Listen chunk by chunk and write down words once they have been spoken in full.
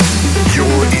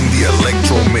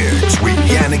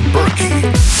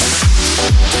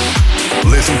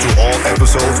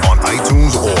episodes on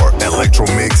iTunes or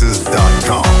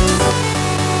electromixes.com.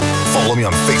 Follow me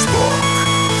on Facebook.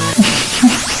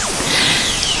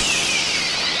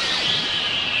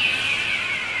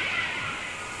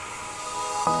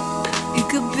 You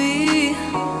could be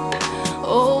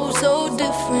oh so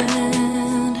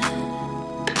different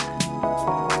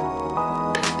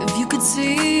if you could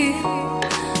see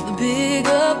the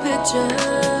bigger picture.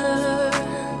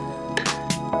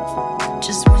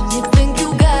 Just when you think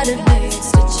you got it made,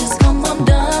 stitches come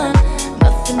undone.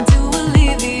 Nothing to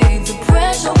alleviate the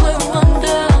pressure we're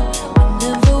under.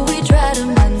 Whenever we try to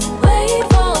mend, the weight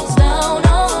falls down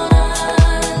on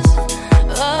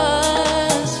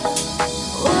us.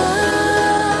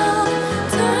 World,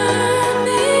 turn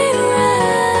me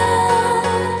round.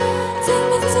 Take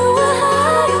me to a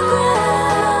higher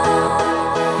ground.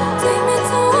 Take me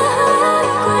to a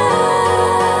higher ground.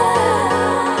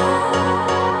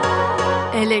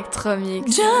 Electromix.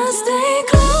 Just stay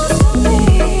close to me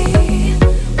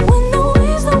when the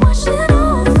waves are washing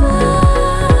over.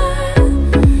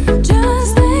 Just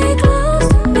stay close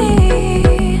to me.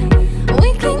 We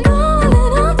can go a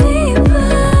little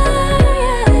deeper,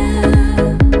 yeah.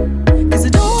 'Cause I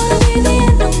don't wanna be the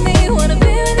end of me. Wanna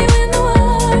be with you in the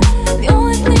world. The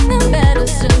only thing that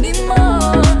matters to me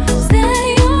more. Stay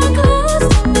on close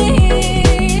to me,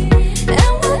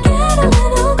 and we'll get a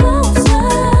little closer,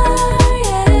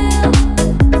 yeah.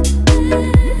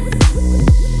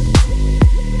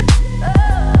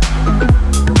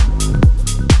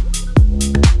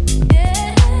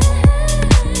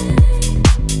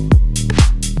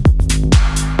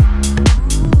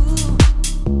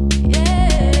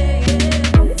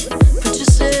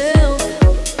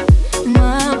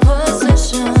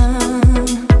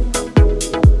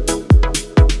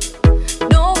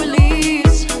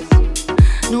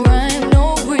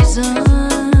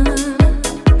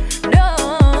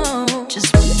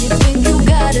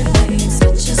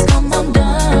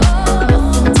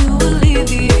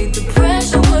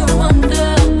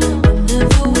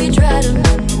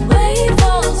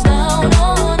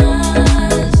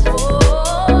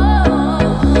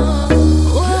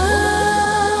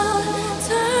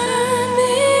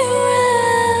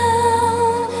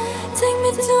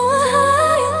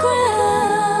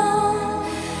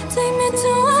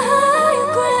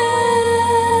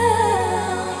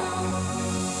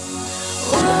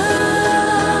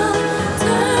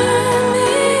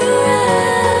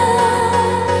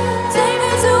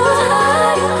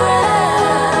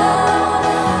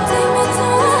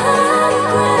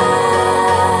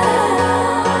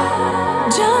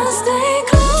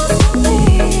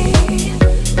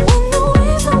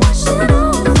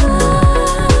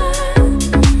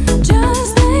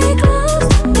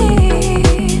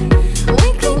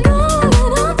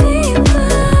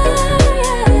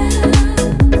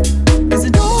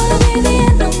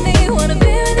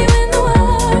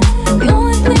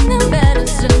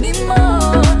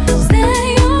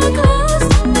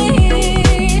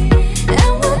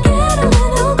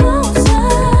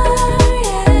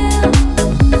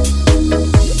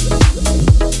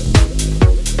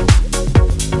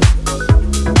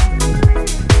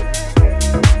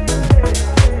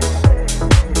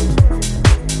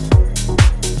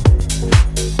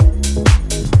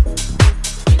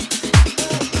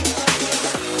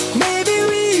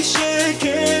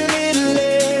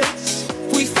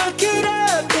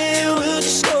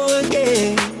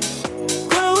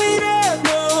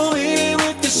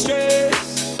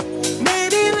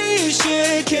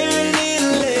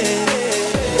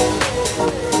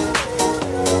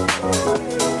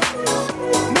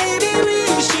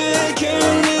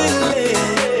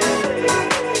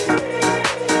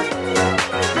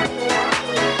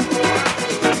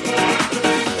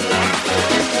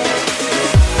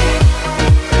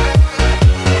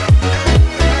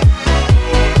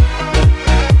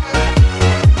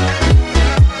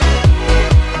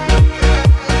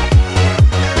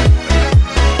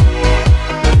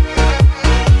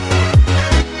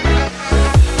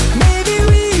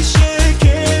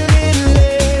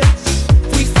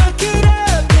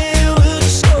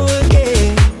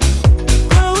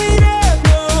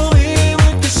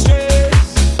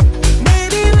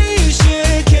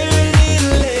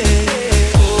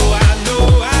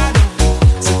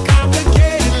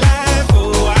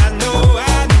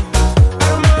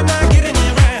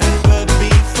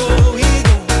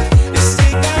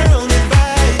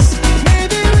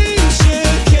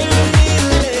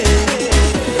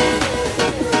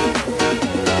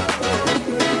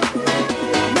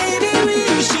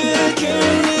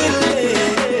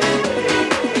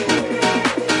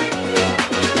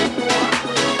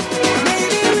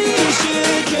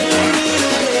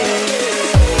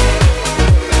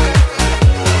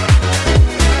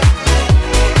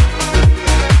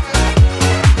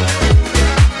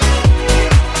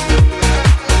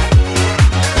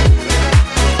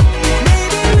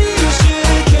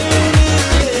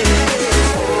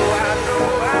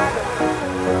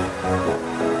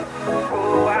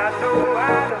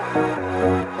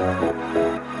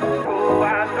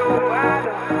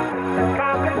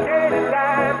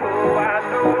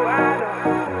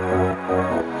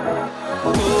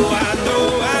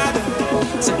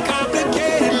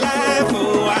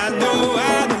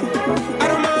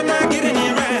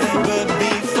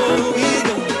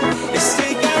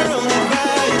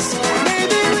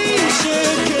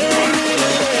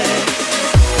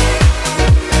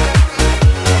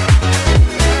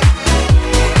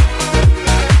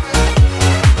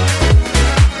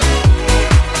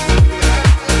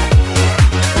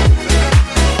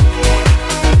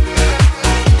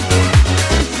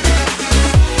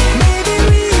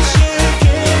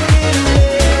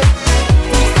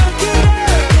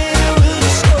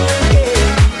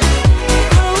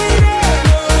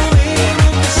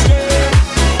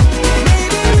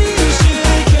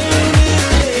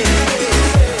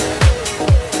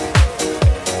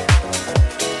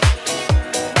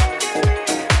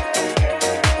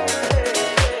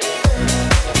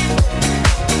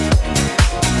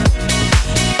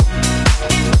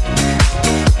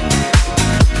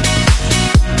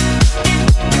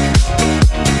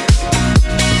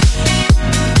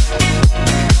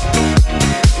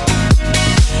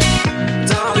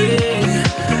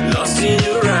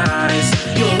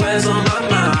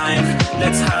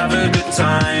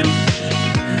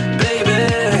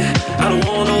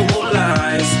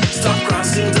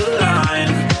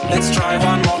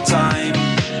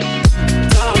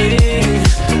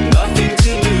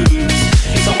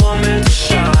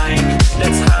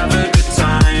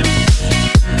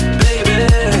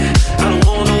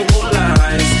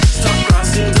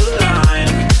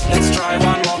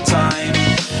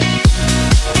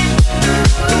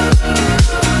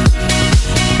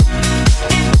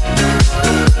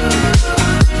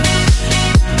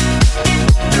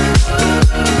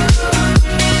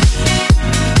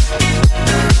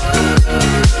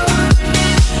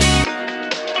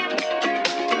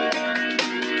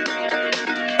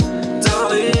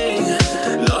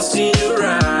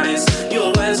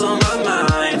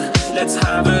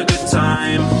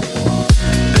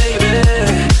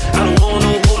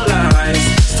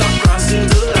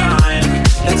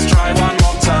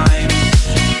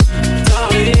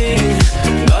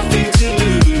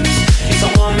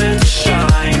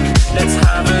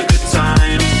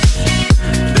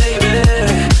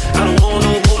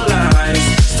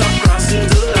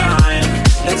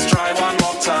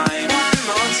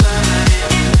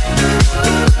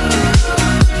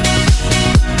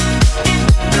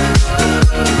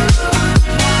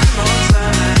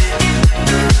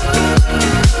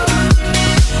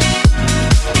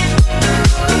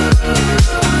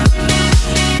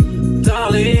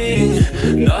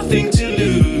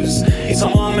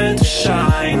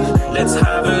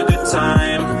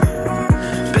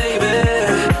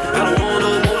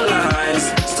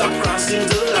 crossing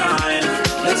the line.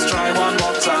 Let's try one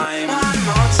more time. One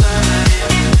more time.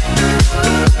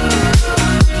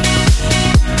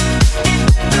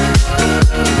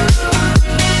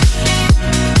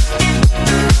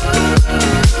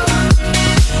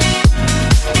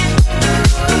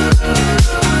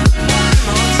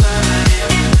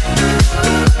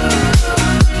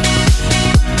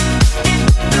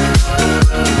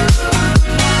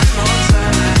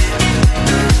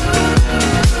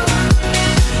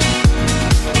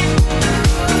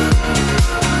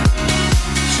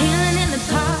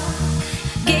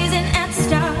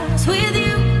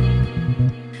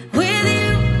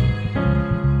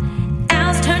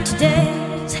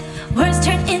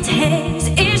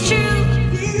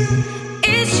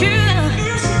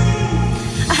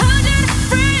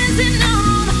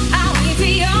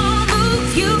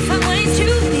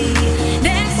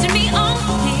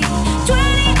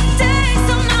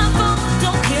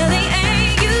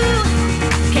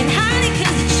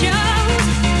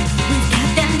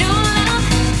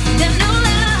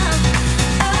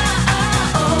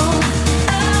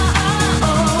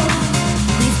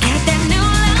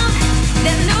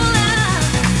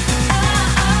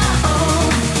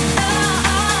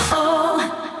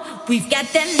 We've got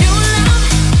that new love,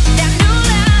 that new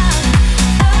love.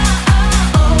 Oh,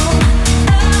 oh,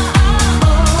 oh,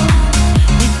 oh.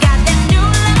 We've got that new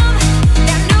love,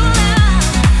 that new love.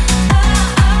 Oh,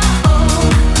 oh,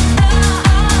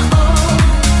 oh.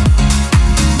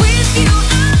 With you,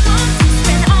 I want to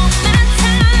spend all my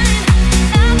time.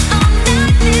 Up all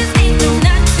night, this ain't no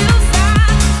 9 to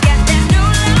 5. Got that new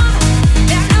love,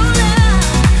 that new love.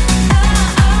 Oh,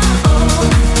 oh,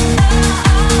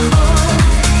 oh.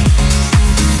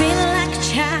 Feeling like a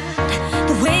child,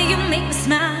 the way you make me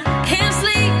smile. Can't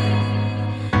sleep,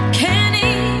 can't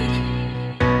eat.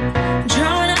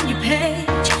 Drawing on your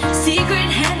page, secret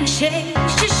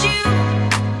handshakes, just you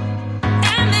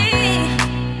and me.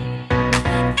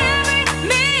 Every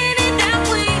minute that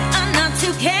we are not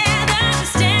together,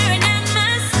 staring at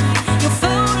my screen. Your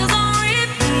photos on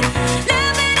repeat,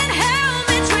 living in hell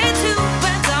between two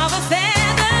birds of a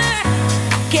feather.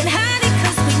 Can't hide it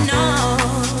 'cause we know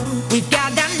we've got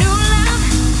that new love,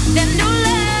 that new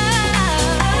love.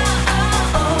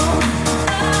 Oh, oh,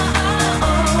 oh,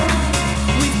 oh.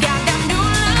 We've got that new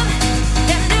love,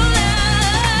 that new love.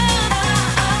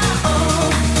 Oh, oh,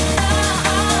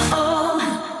 oh, oh.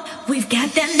 We've got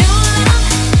that new love,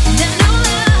 that new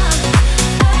love.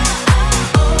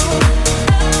 Oh, oh,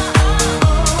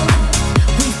 oh.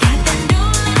 We've got that new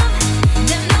love,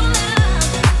 that new love.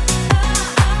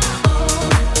 Oh,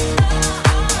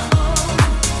 oh, oh.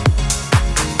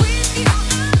 With you,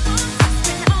 I want to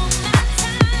spend all my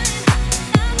time.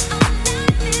 Up all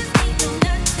night, this ain't no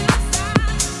 9 to 5.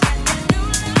 Got that new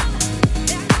love,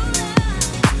 that new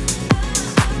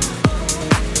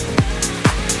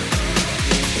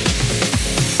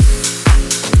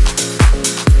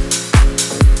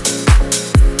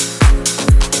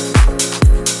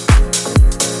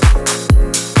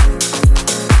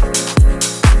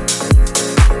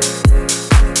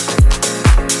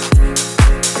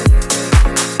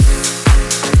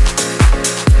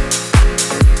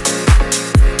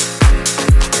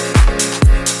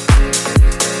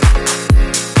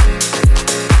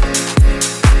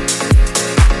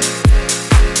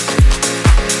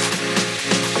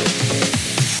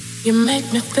You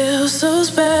make me feel so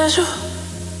special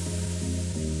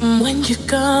when you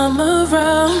come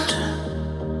around.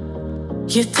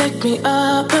 You take me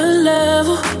up a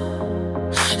level.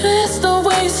 It's the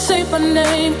way you say my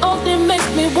name, only make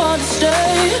me wanna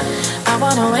stay. I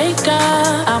wanna wake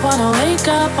up, I wanna wake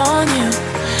up on you.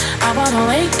 I wanna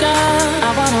wake up,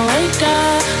 I wanna wake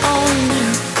up on you.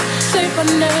 Say my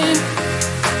name,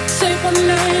 say my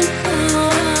name.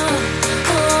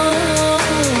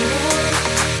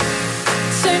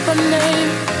 Say my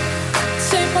name,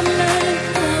 say my name.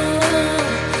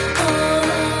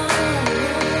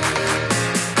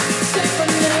 Say my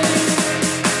name,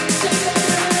 say my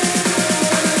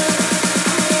name.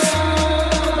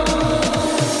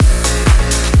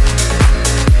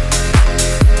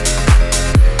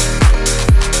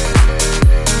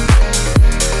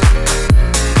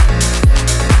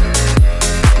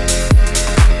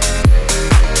 'Cause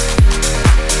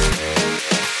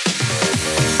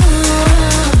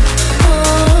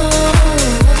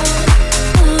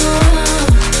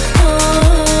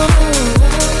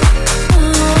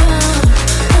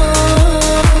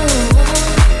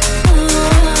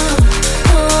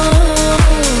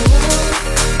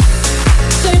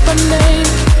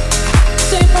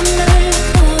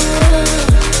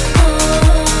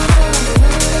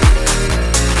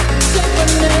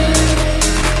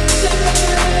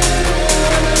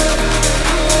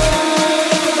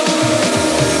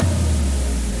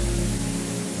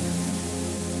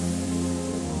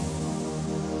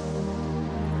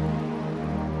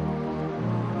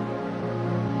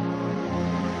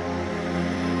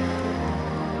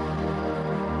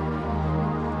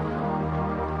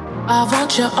I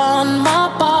want you on my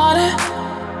body.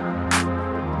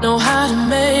 Know how to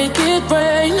make it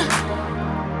rain.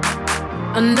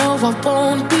 I know I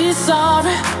won't be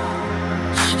sorry.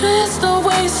 It's the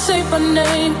way you say my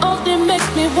name only makes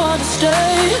me wanna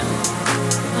stay.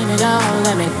 Let me go,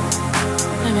 let me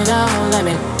go, let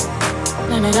me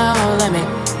go, let me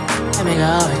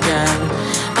go again.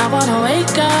 I wanna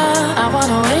wake up, I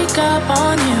wanna wake up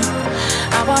on you.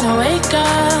 I wanna wake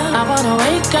up, I wanna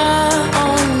wake up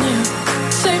on you.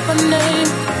 Say my name,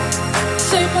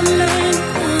 say my name.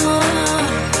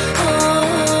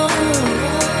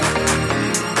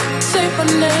 Say my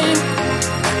name,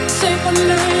 say my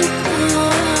name.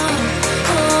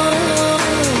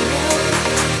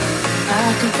 I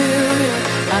can feel you,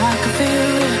 I can feel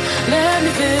you. Let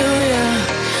me feel you,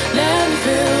 let me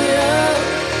feel you.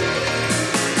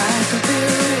 I can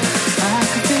feel you, I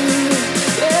can feel you.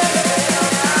 Yeah.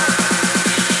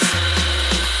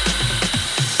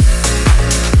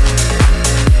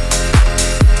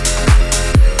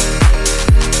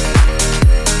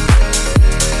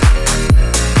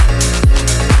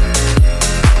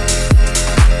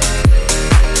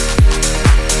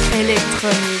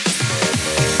 Electronique.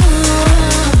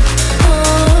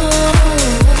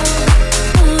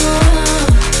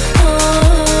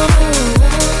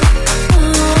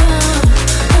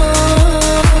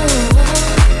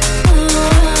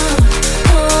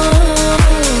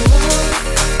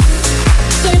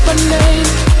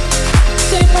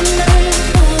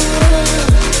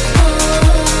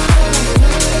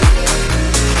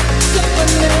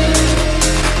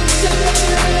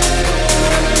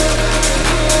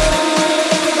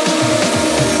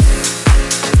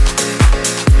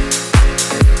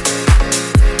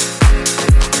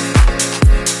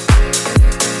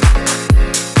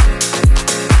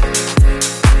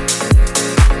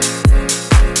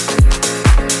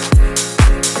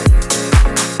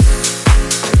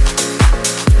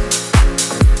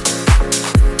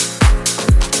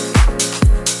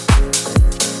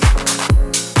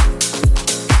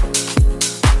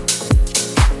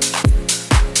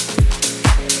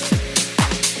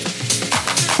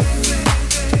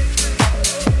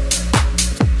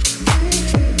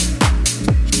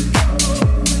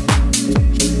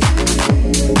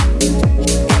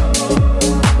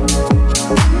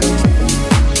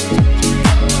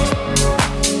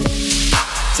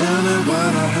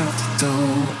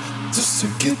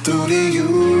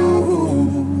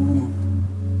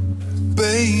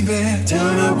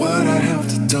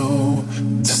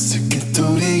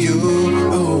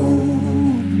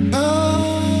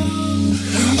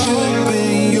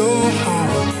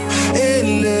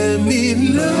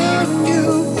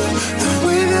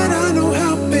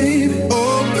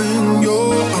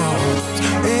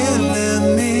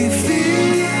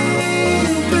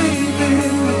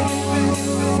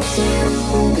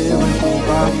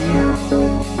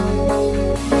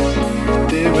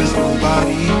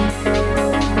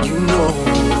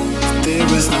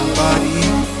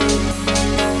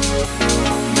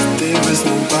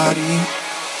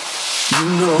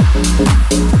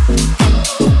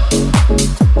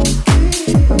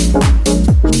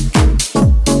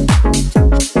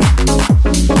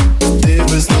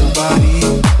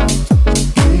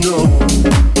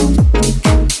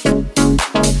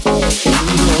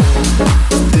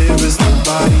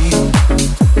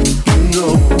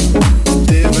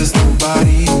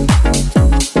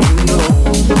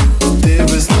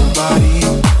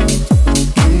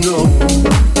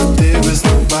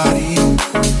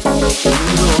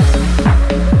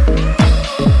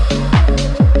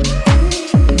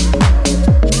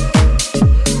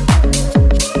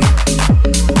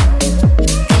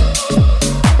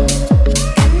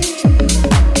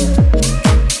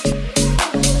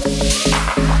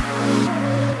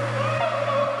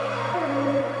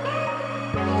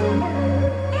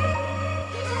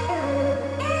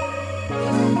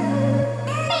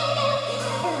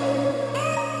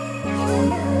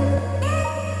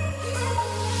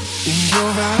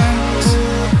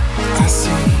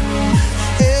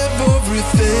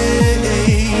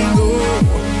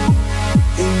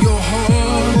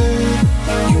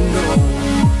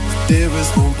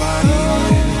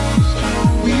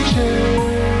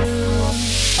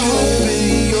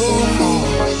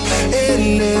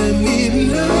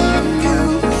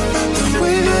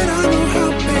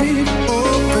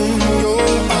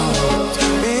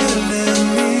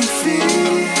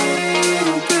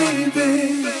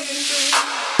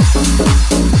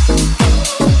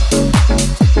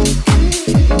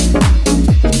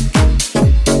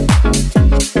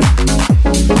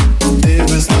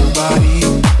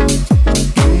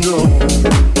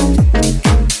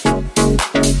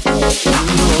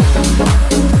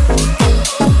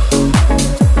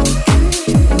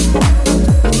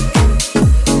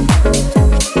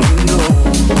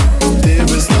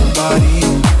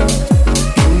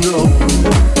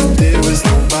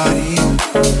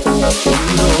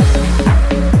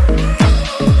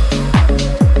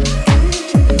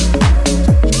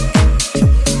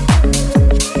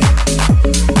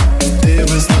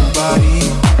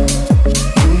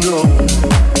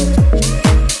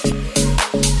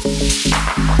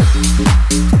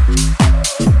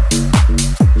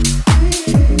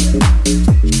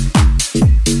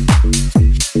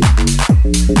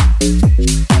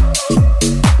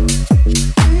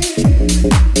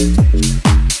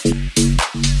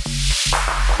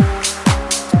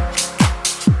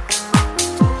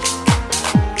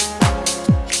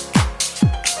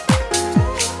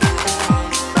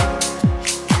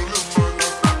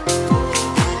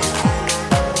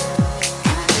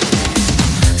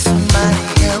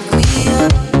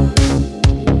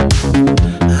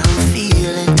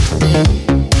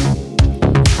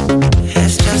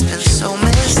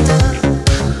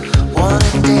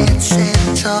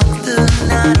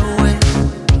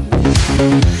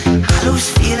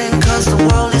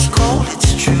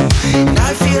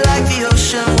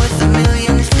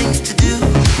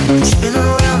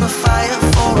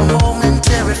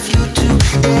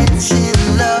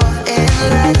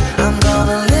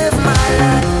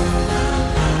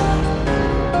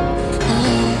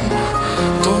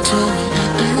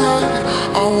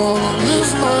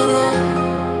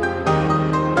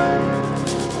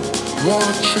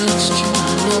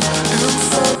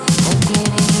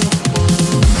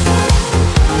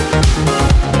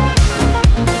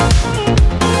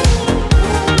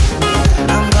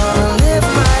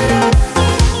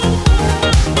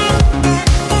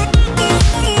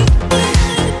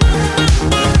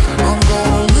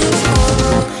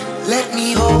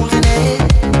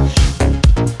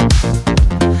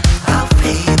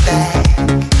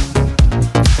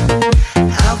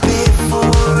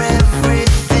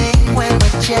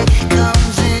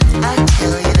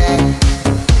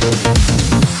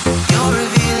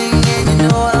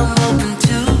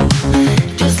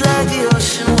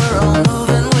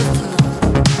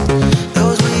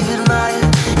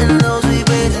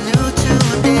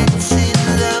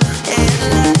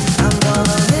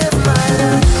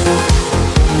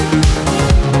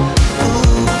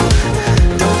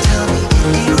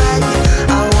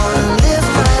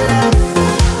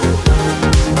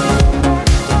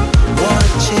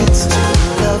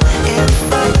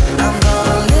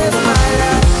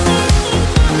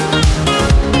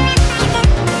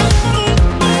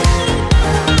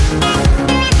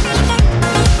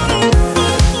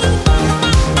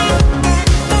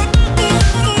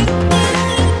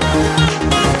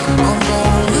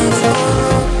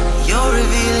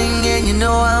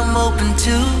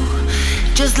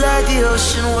 the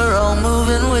ocean, we're all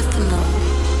moving with the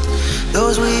moon.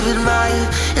 Those we've admired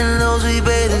and those we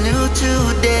bathe anew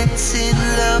to dance in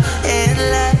love and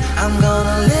light. I'm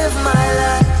gonna live my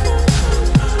life.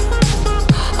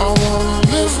 I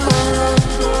wanna live my life.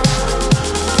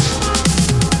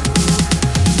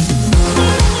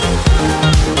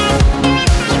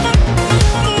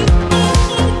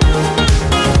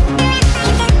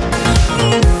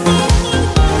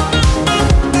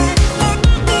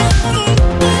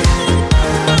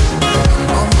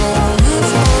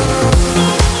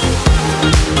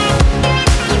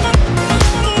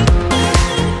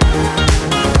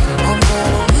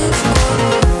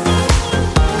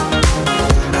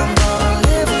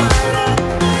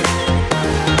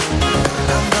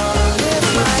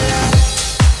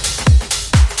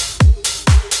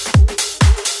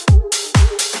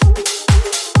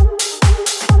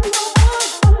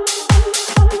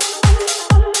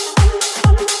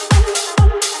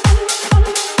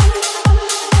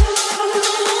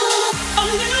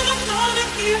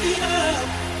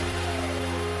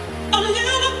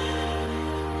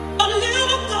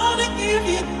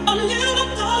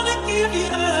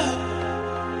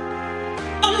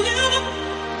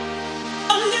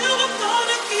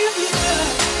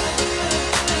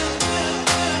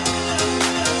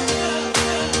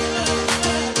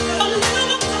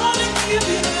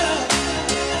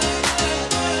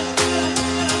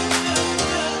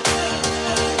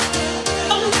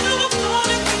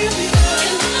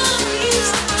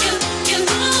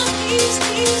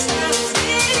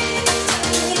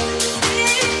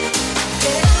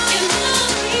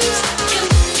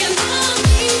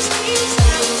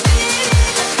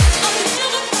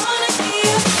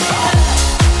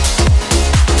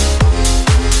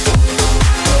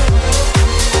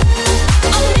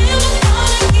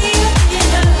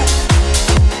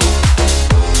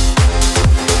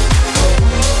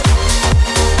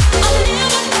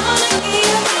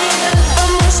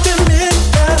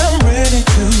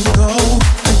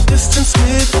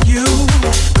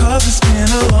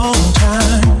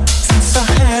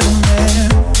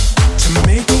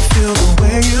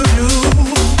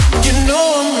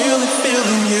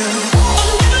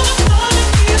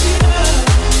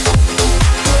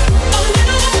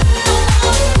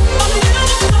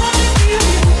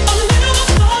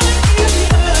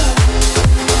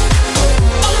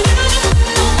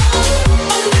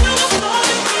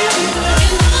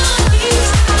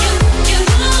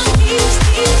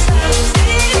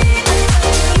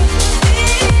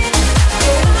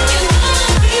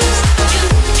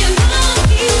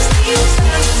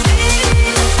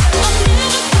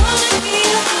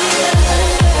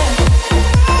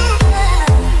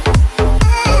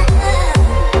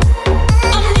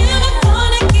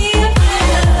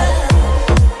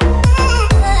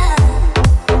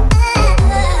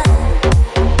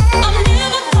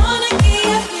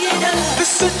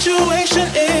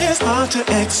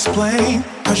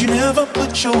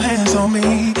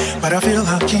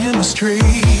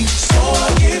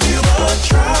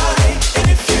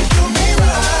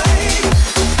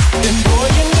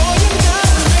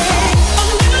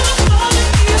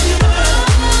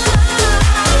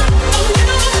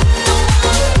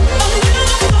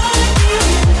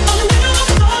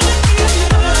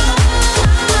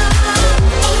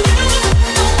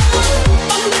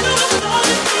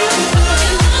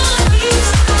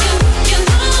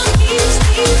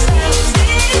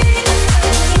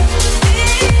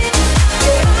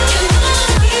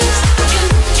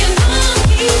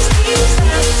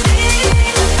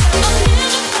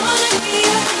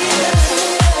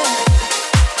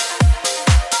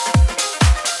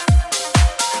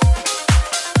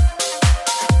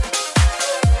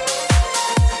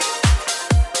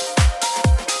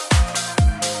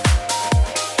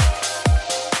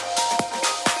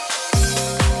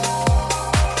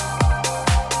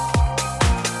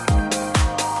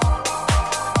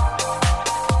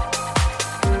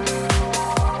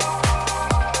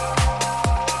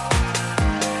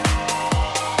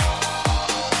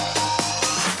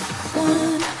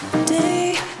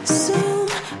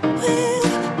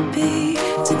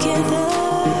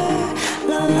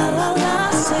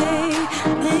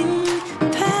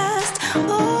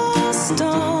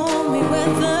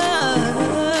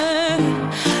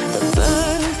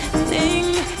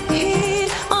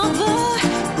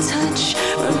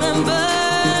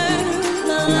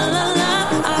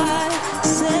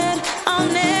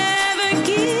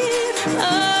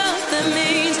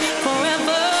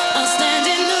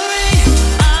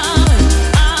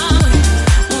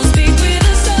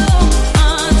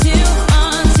 Until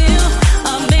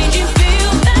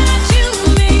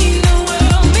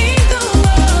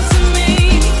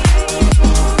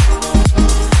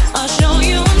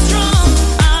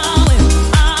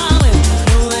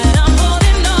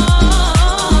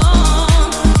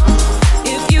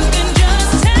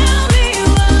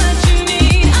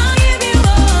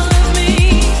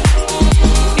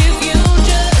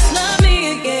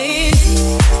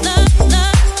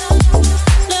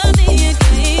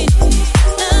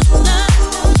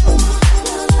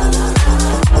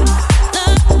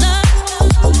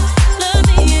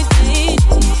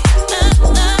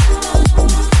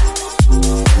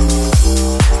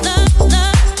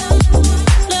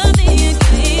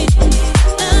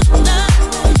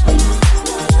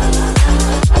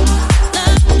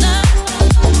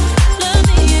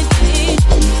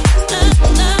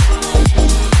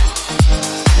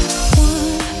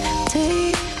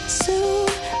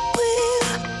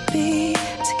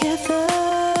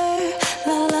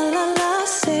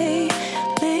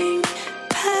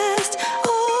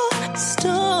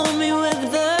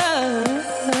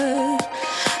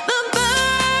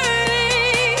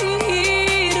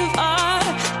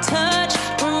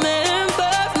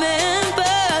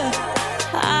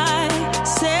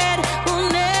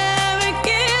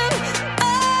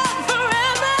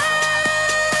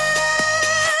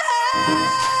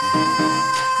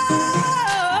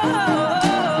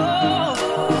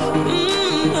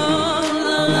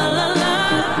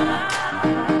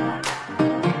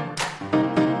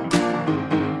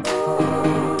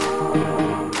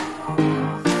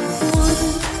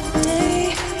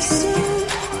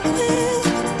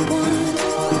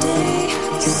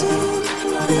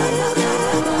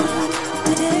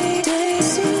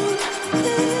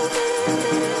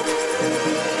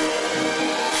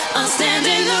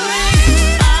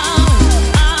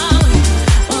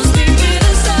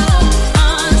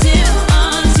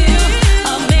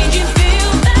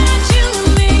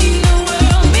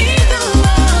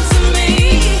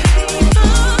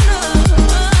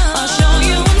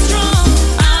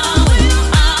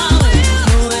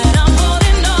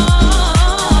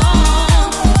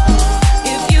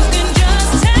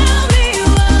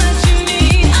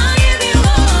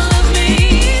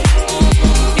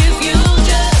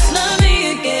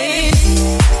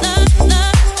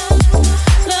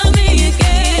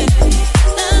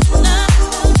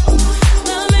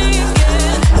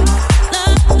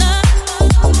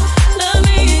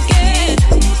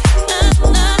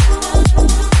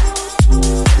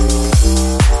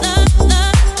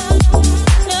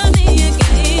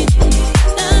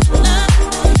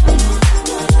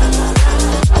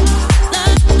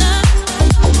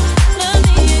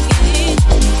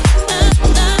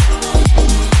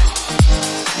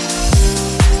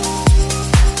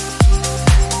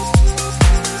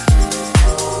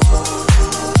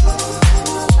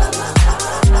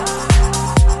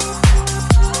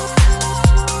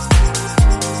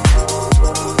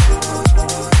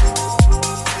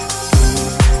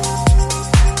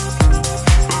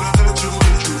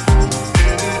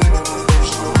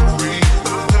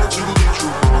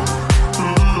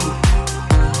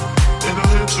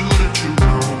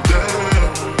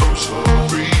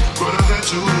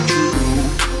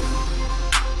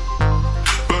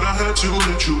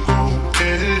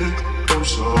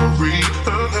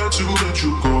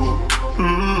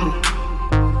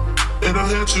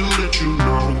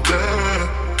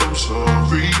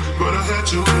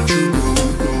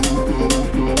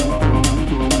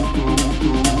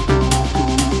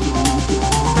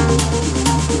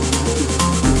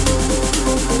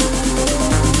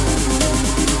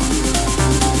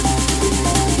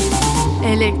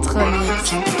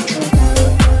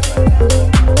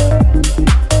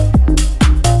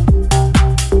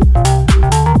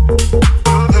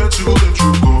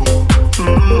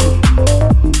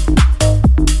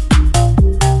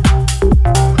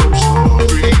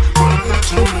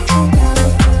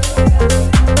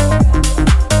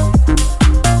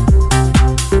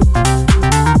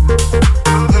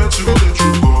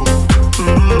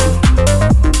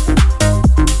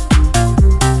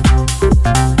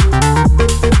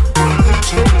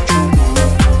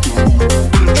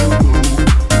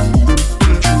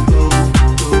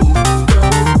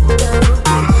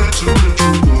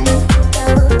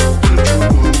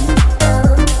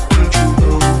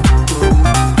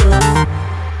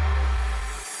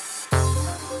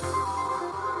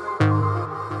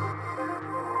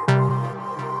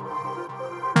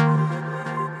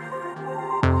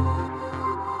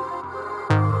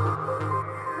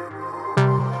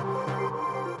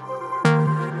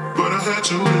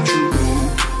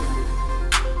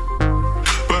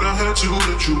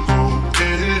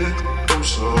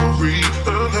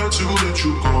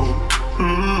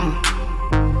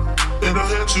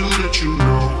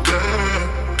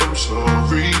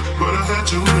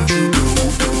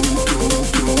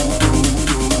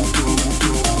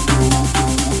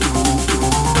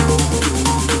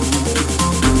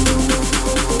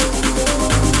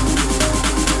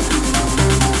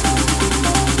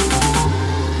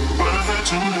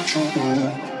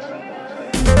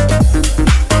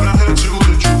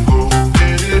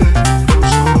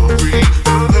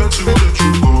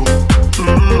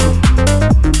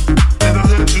And I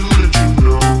had to let you know.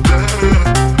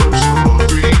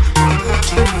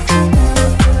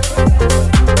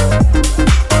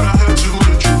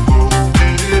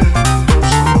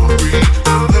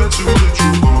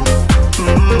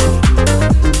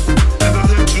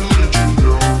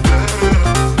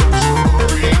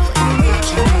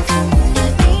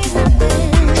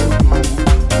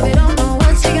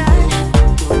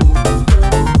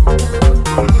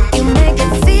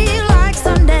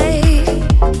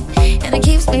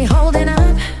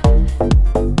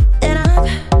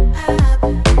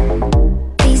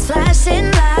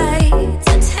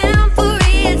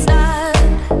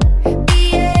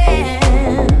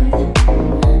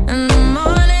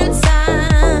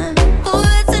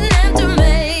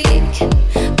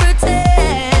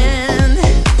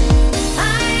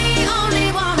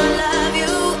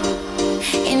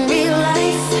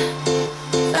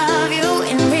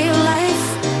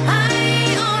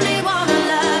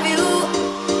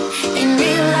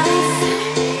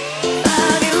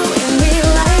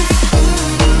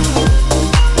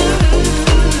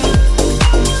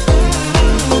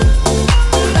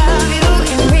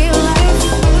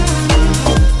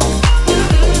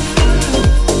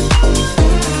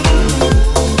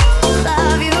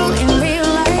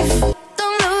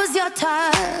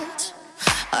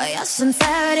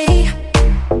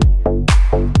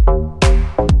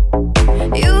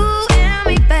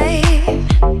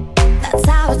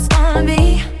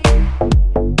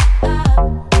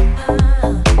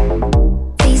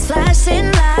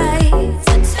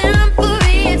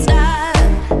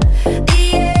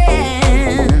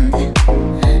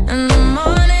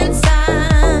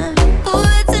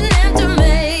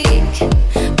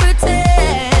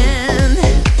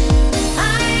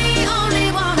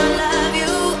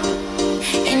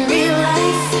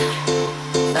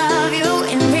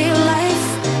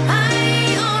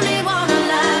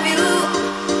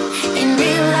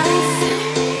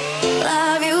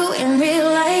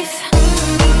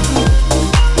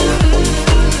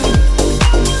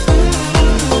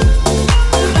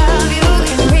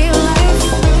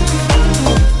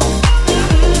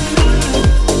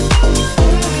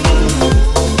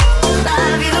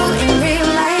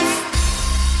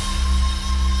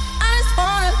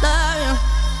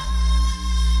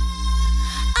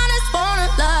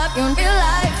 you in real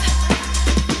life.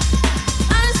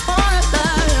 I just wanna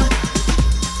love you.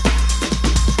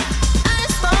 I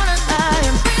just wanna love you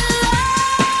in real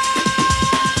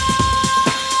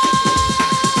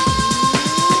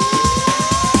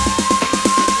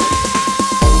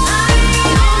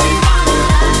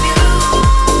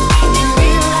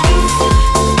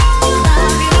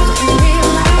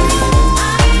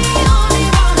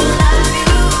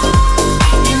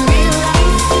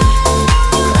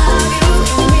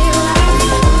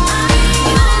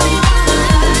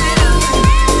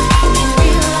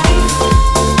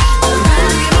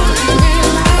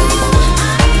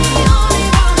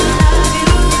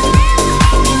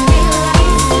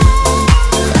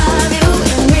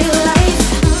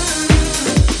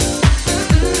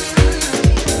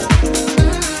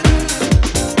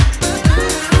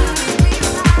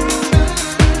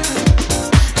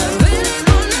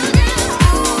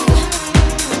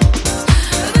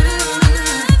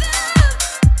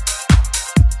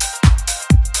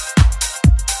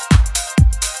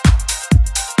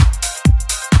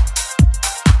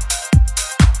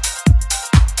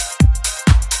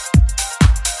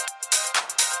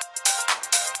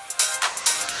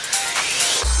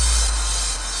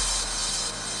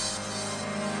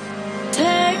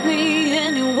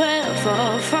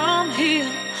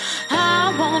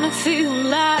feel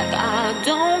like I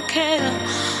don't care.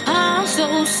 I'm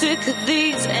so sick of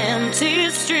these empty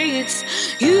streets.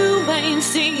 You ain't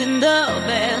seeing the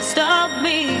best of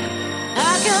me.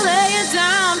 I can lay it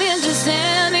down in just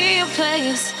any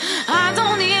place. I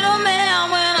don't need a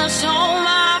man when I show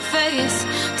my face.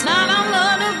 Tonight I'm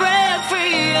gonna break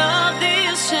free of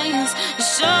these chains and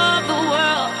show the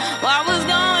world what was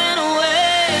going away.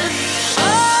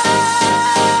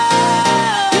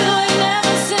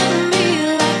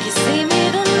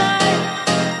 life.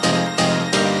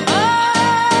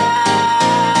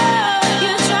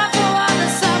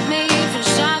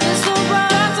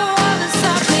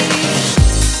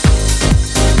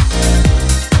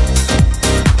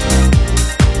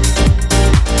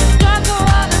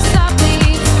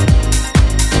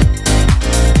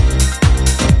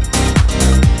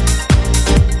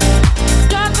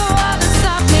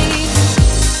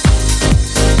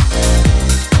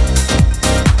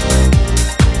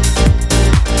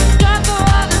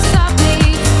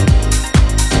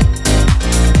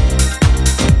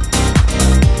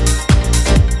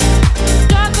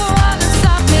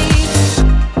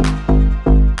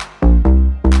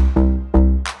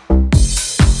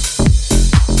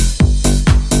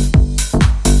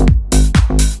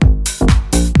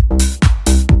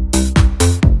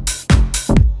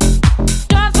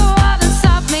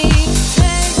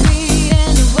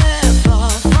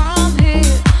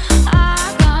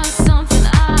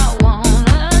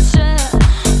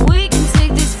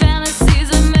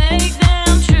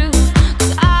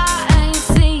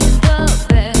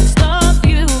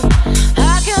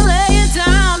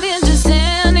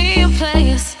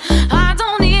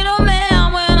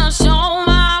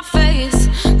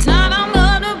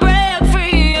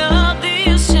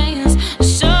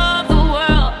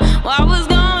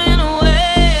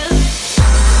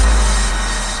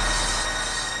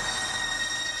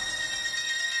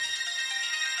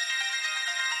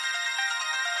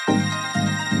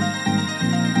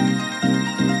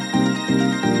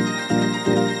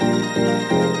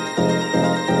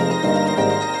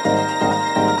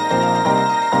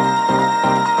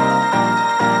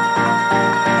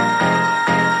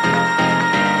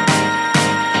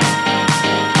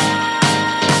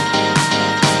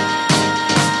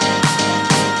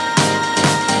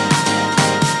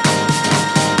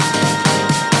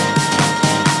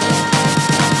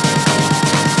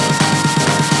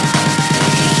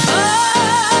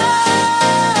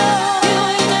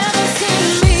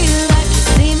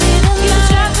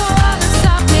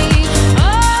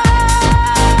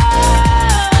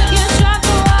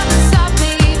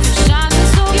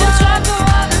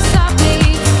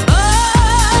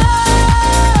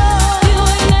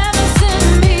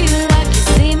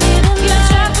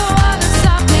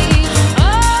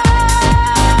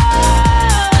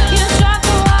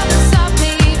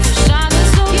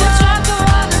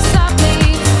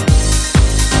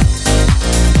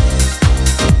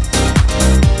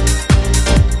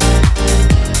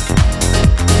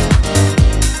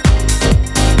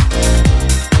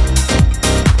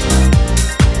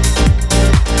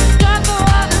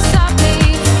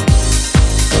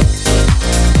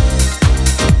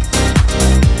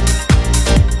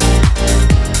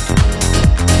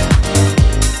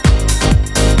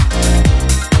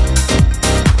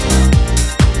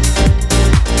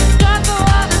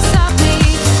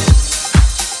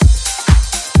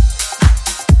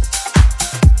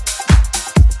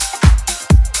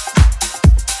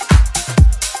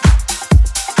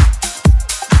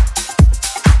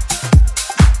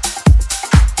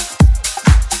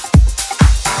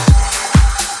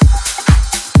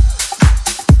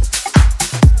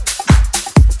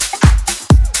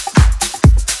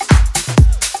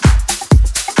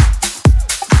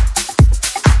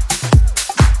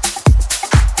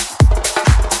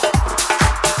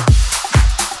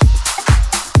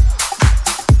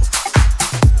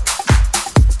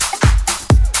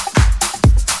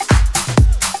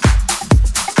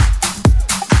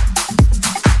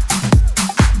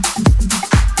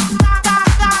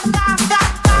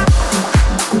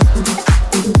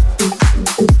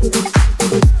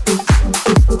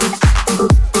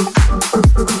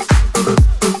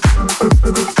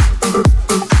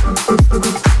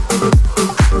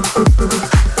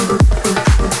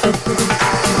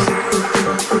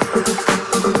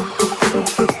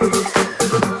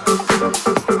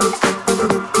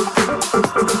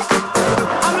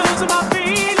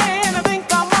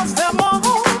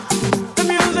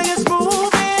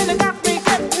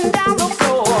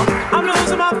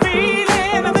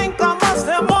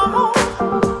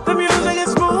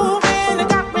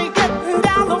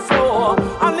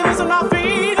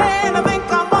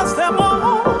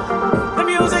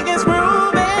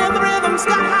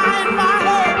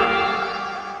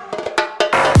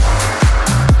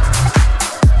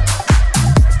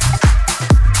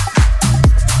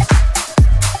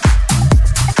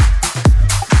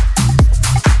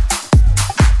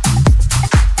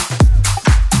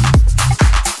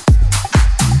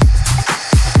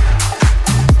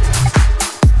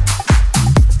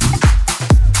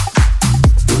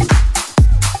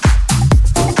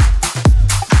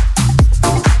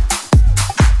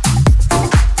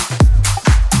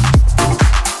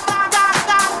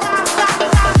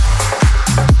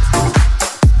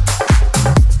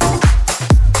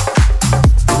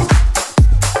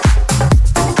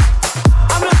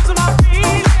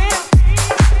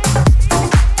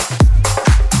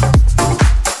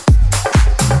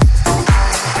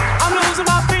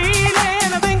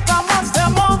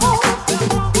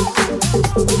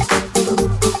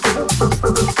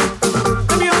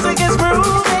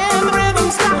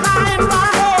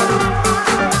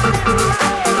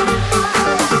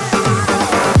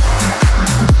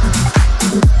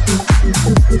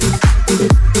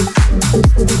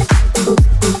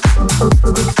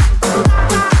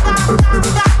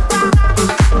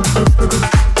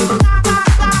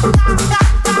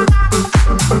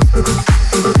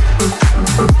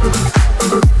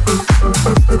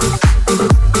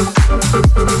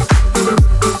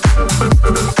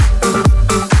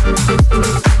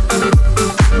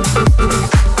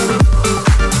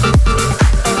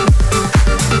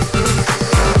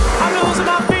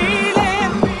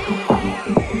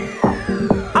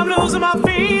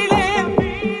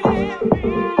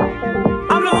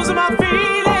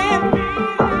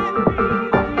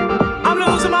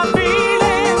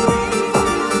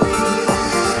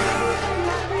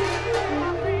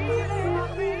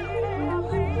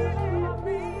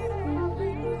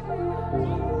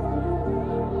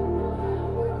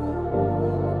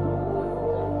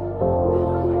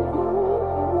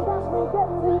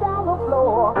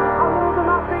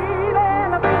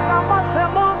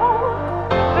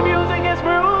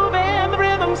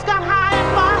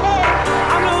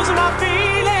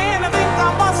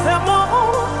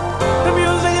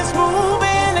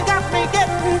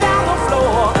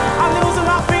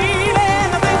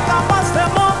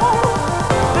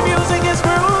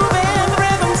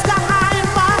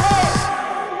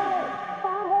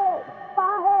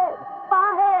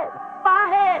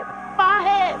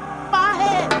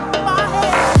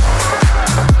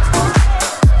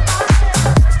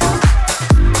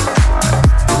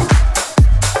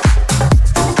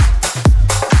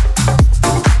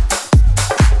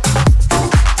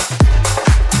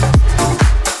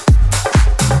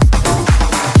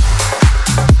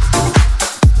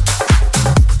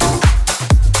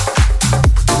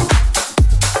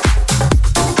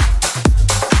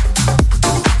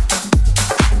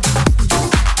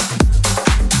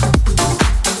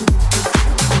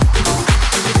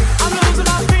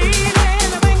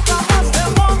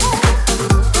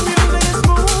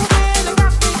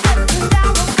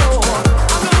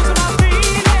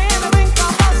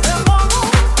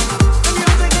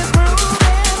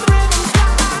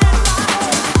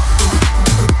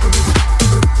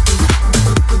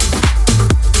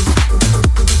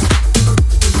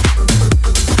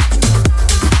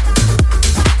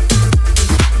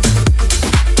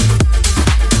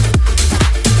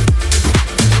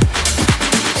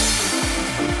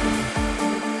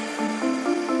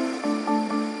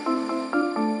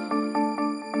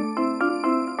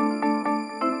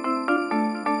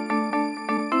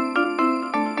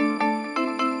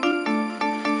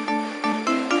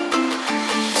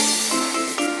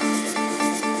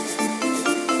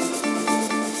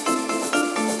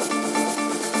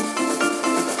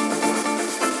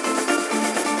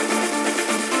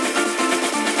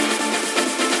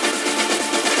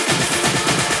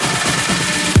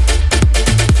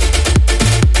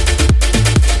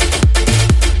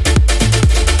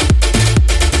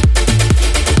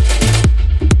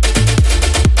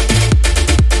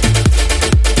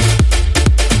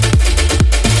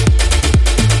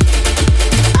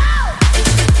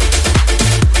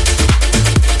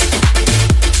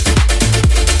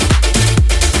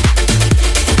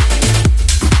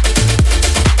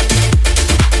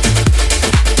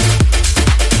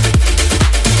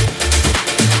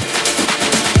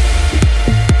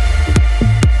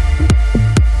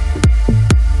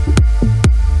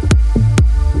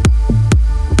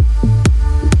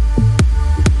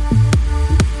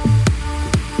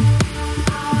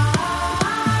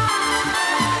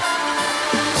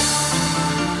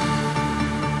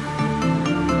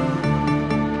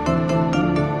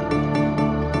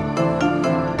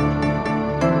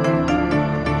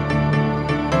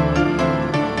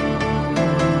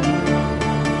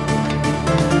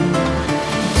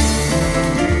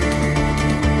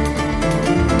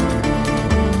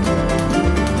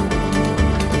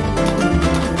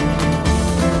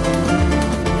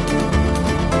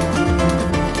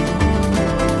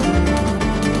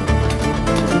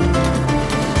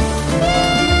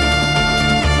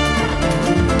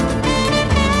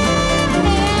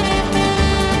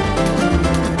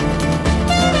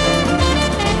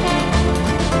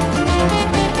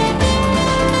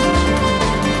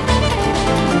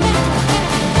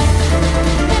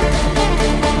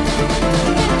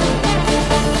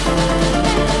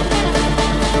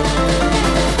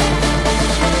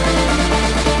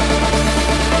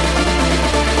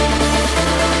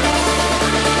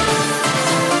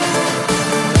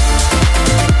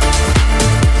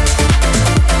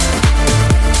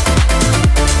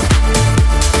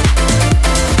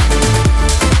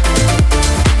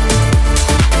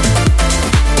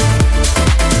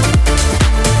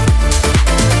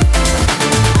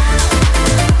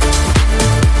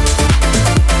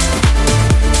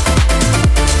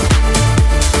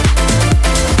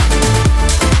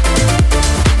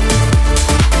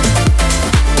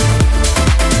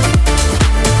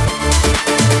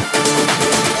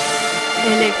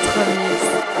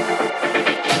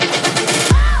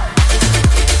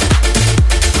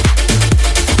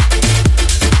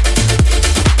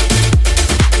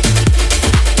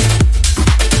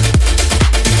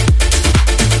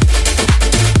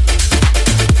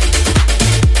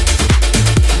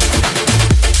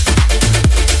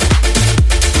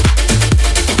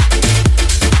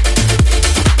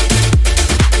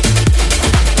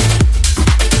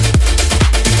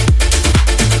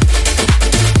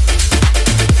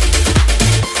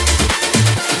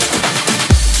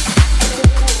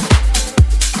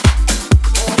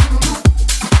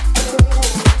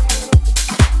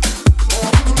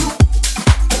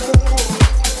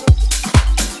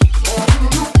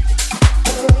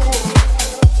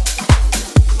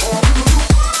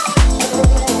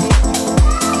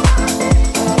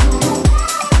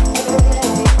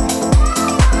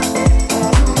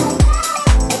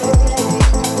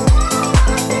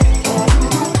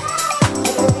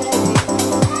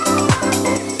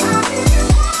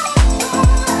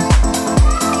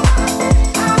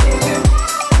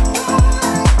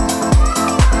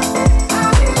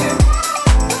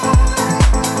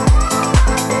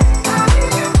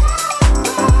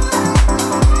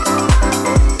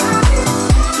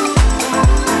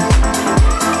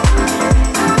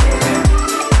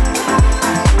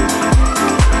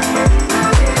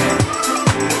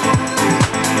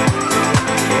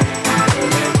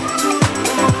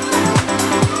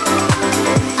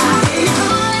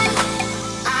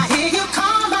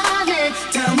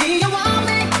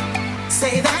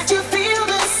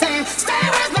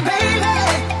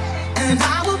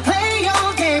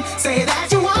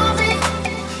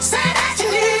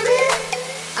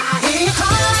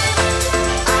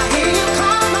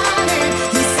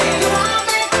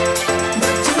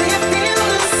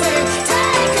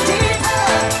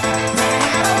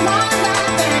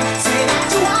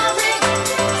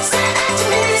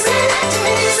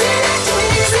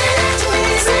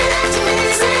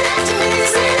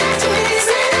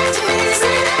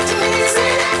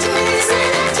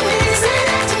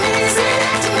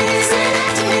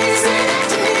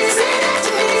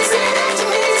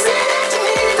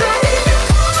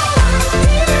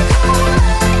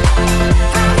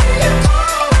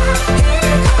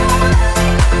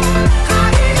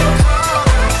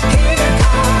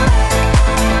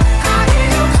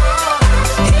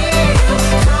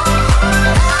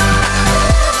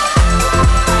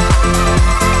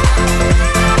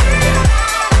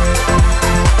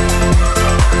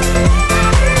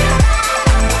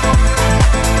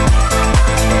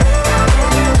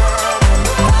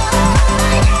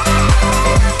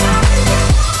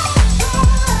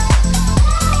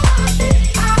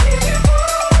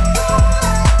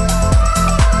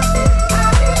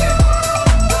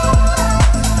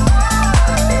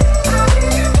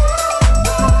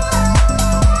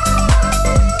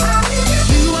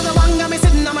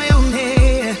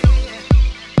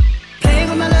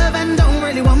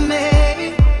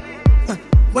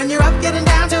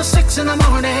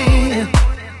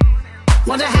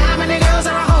 Wonder how many girls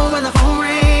are at home when the phone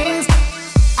rings.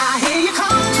 I hear you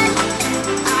calling,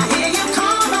 I hear you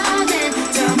call my name.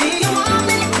 Tell me you want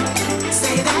me,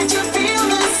 say that you feel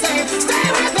the same. Stay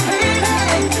with me,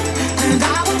 baby, and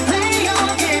I will play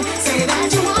your game. Say that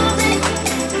you want me,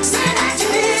 say that you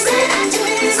need, say that you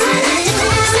need, say that you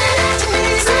need, say that you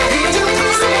need, say that you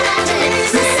need, say that you need,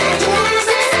 say that you want me,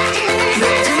 say that you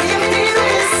need. Do you feel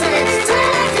the same?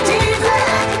 Take it deeper,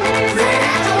 right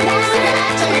out the one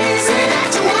that you need. Say that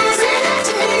you want, say that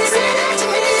you need, say that you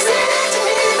need, say that you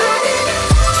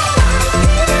need.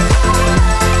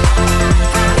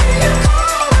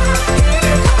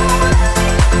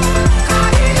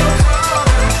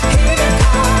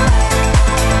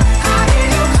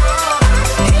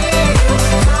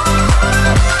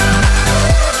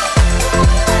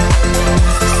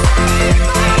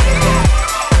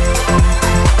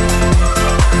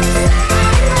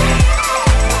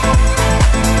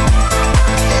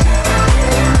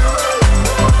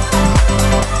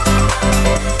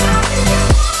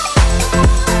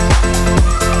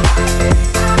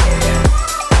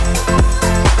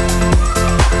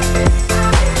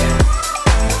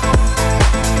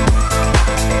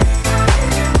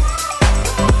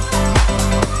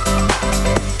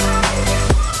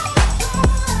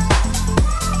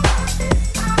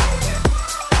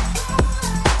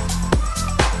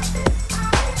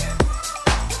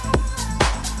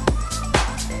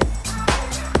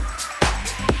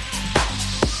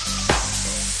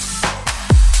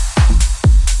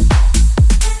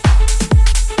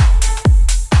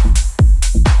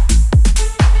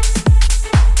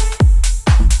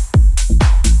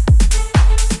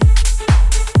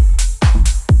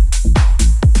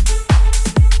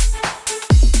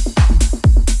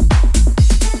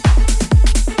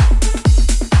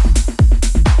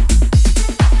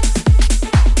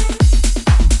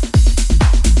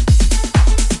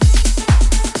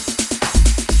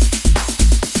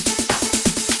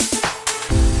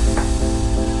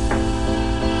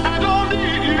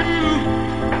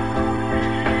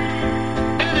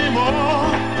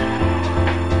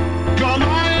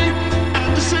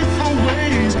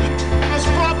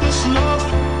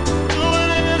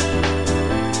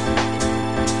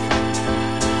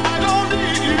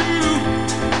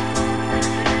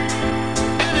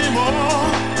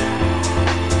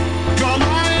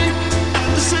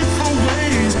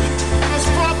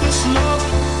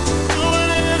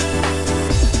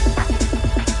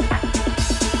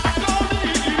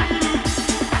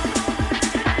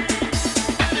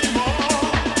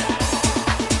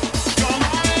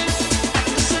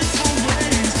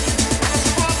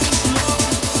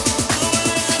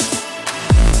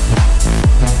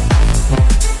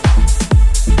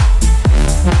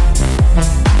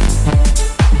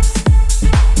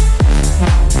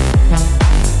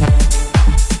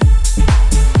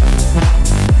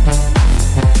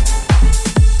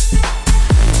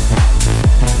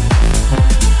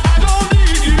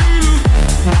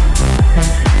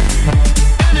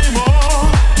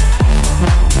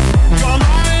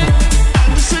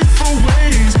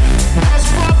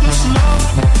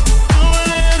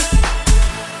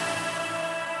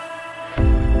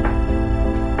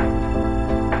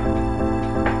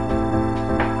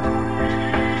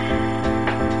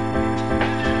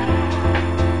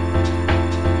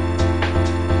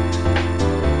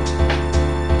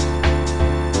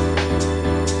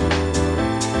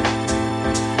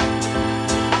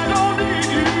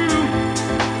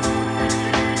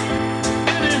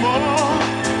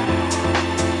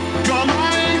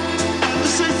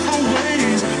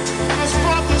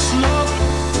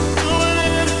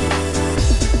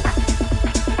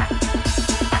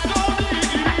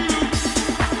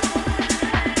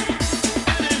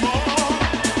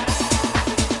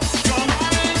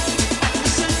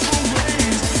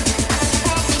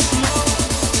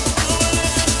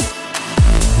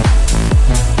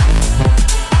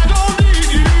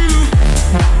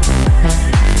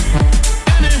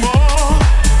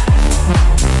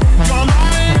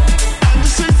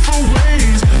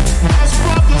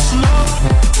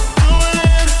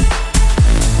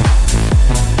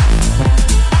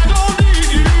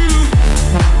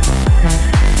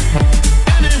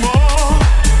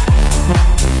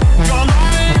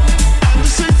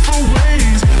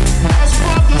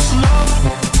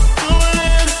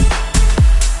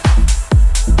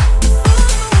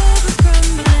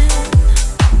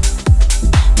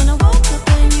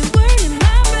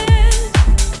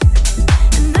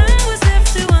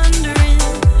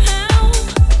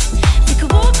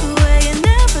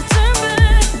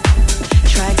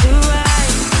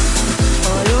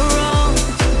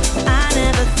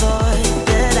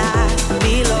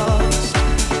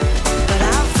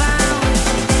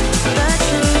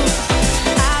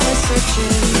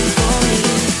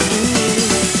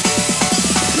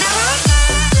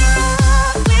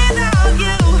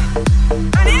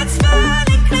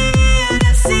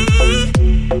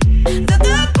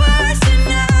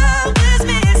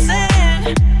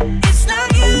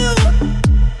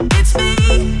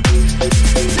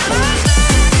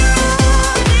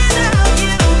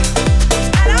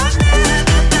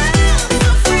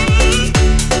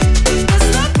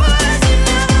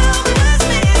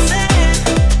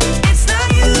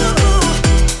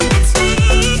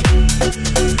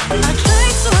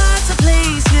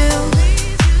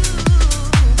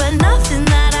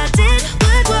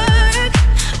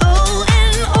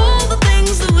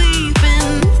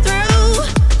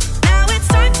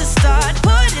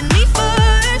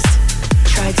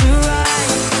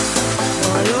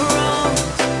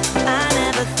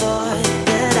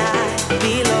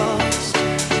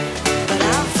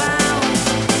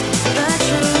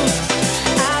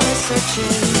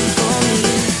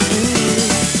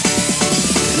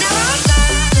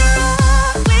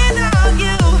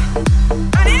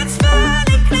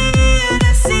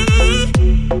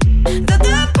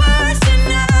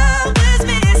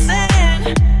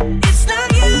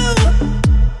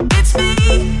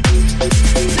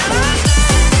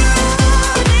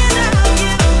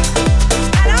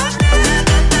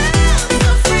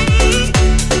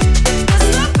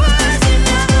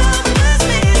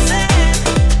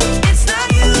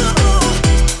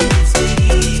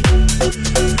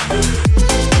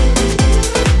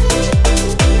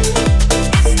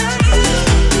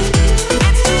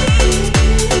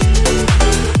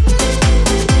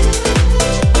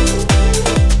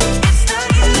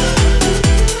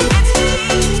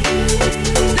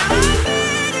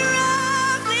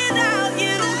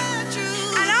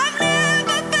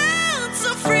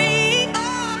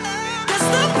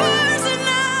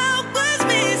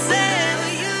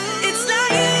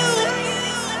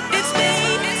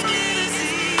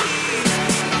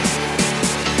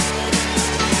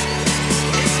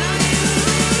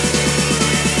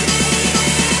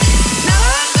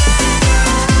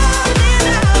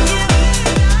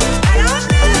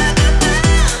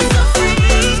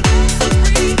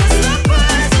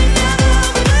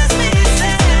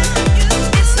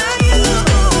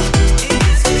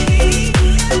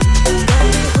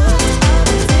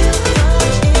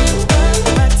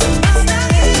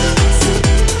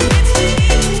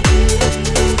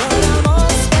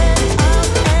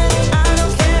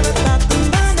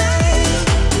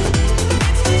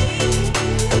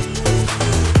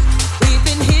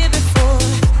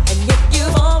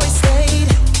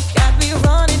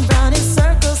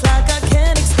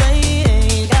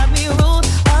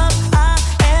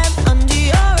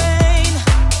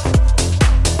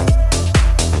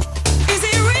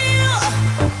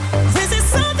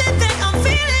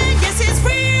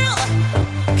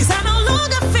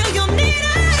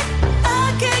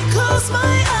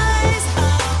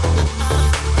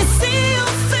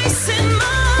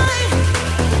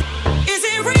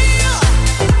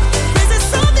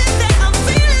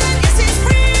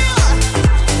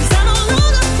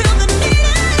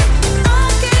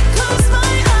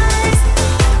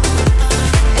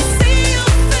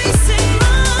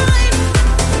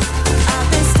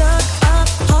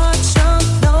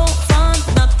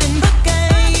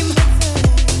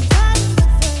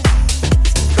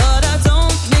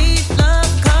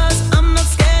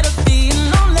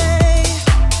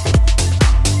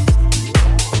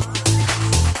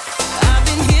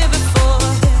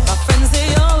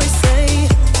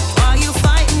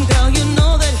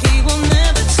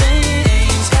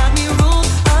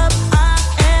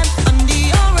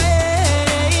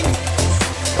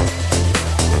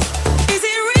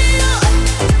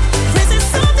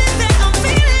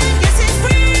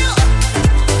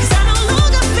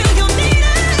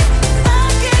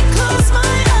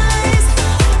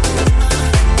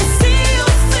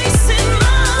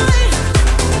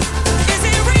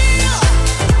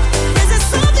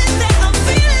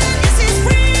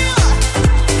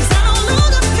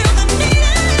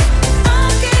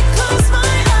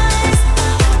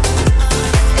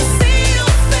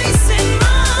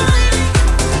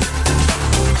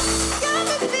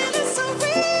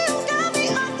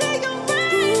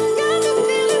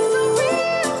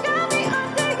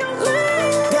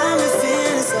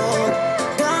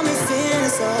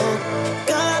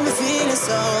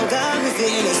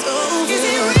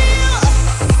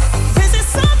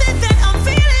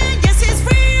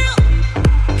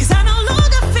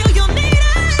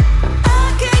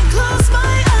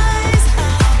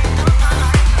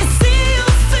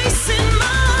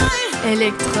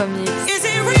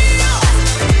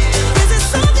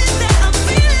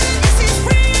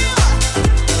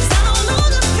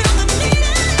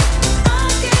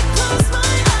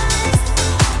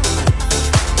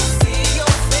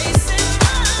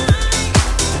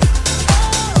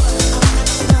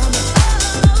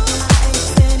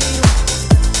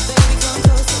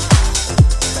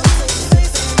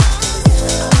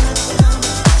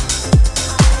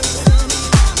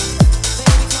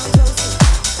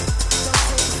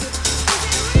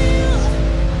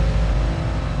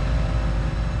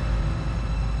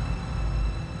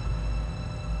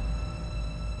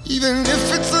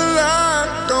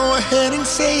 ahead and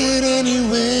say it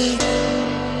anyway.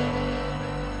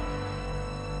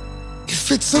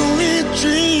 If it's only a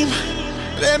dream,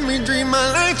 let me dream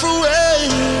my life away.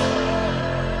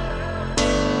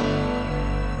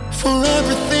 For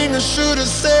everything I should have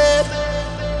said,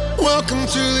 welcome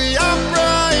to the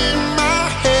opera in my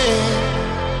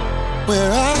head,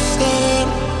 where I stand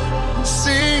and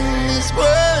sing these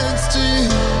words to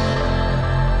you.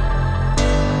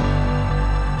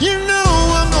 You know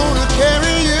I'm gonna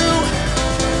carry you.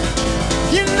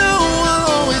 You know I'll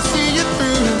always see you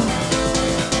through.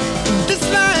 And this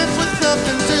life was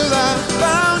nothing till I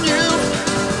found you.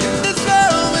 And this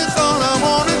love is all I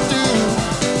wanna do.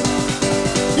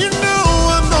 You know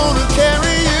I'm gonna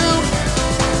carry you.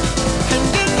 And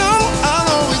you know I'll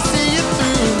always see you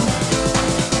through.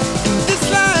 And this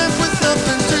life was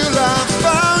nothing till I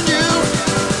found you.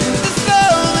 And this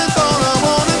love is all I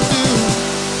wanna do.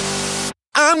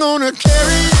 I'm gonna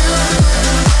carry you.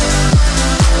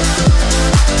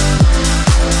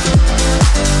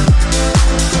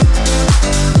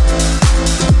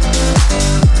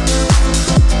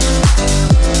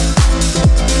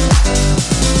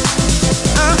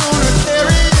 I'm gonna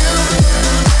carry you.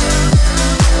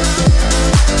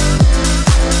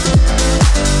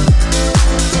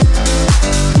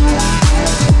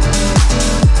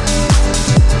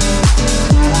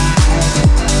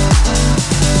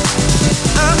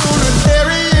 I'm gonna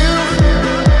carry you.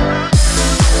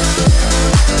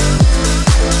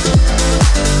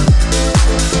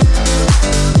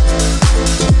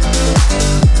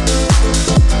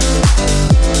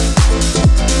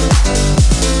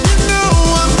 You know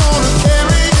I'm gonna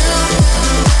carry you.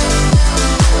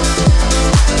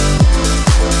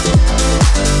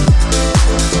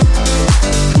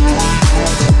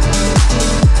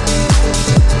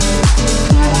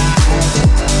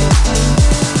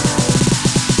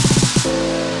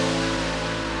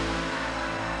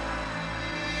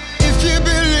 If you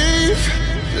believe,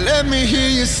 let me hear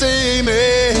you say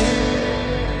amen.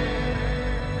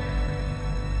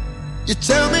 You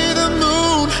tell me the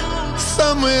moon,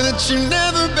 somewhere that you've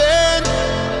never been.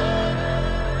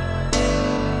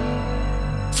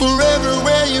 Forever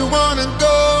where you wanna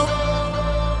go.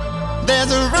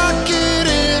 There's a rocket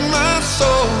in my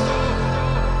soul,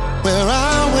 where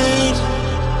I wait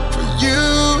for you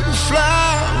to fly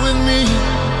with me.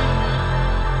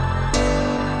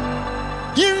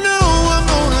 You know I'm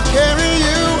gonna carry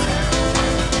you.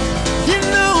 You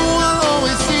know I'll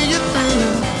always see you through.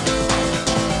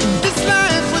 And this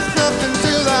life was nothing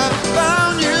till I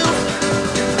found you.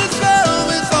 And this love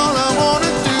is all I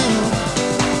wanna do.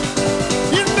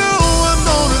 You know I'm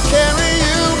gonna carry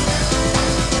you.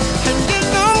 And you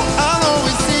know I'll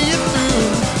always see you through.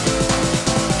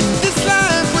 And this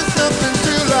life was nothing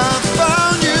till I found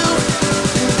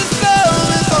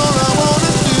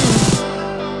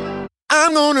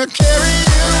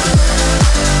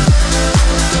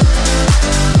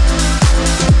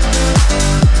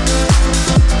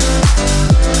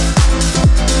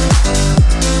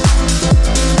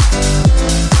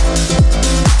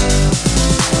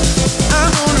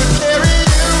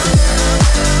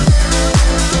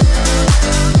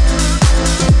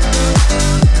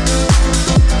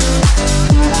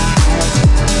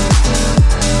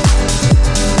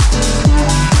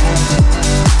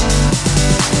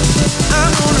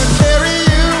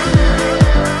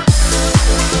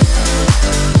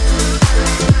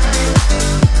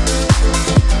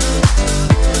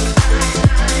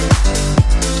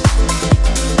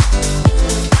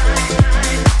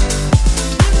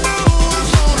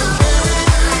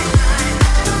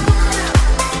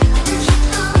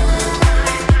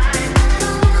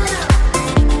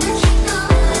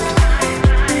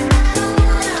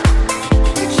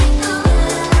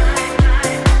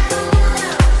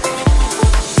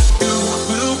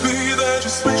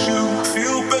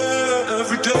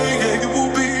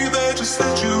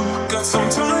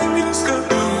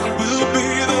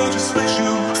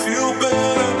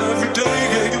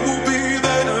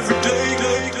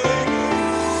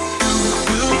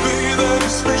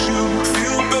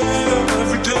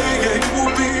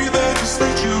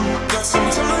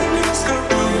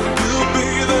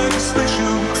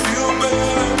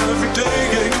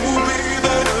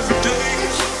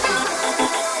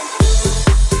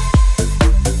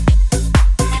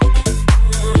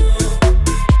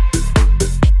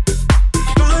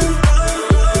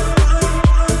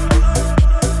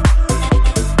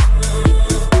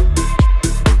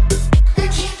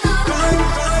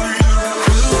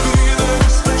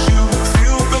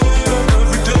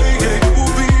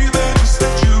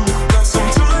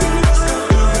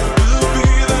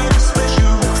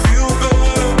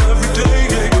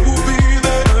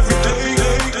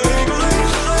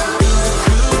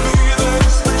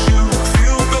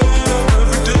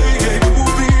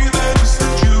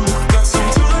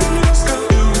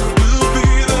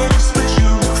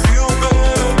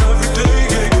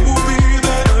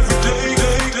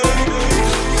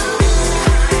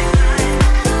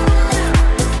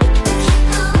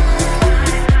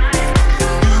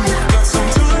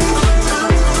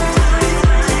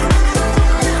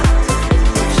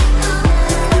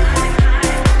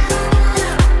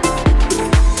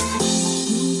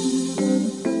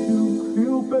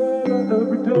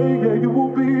day, yeah, you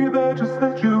will be there, just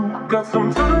that you got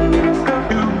some time, just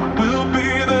that you will be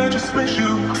there, just makes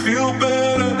you feel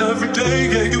better every day,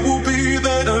 yeah, you will be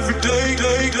there every day,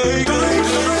 day, day, day,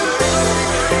 day.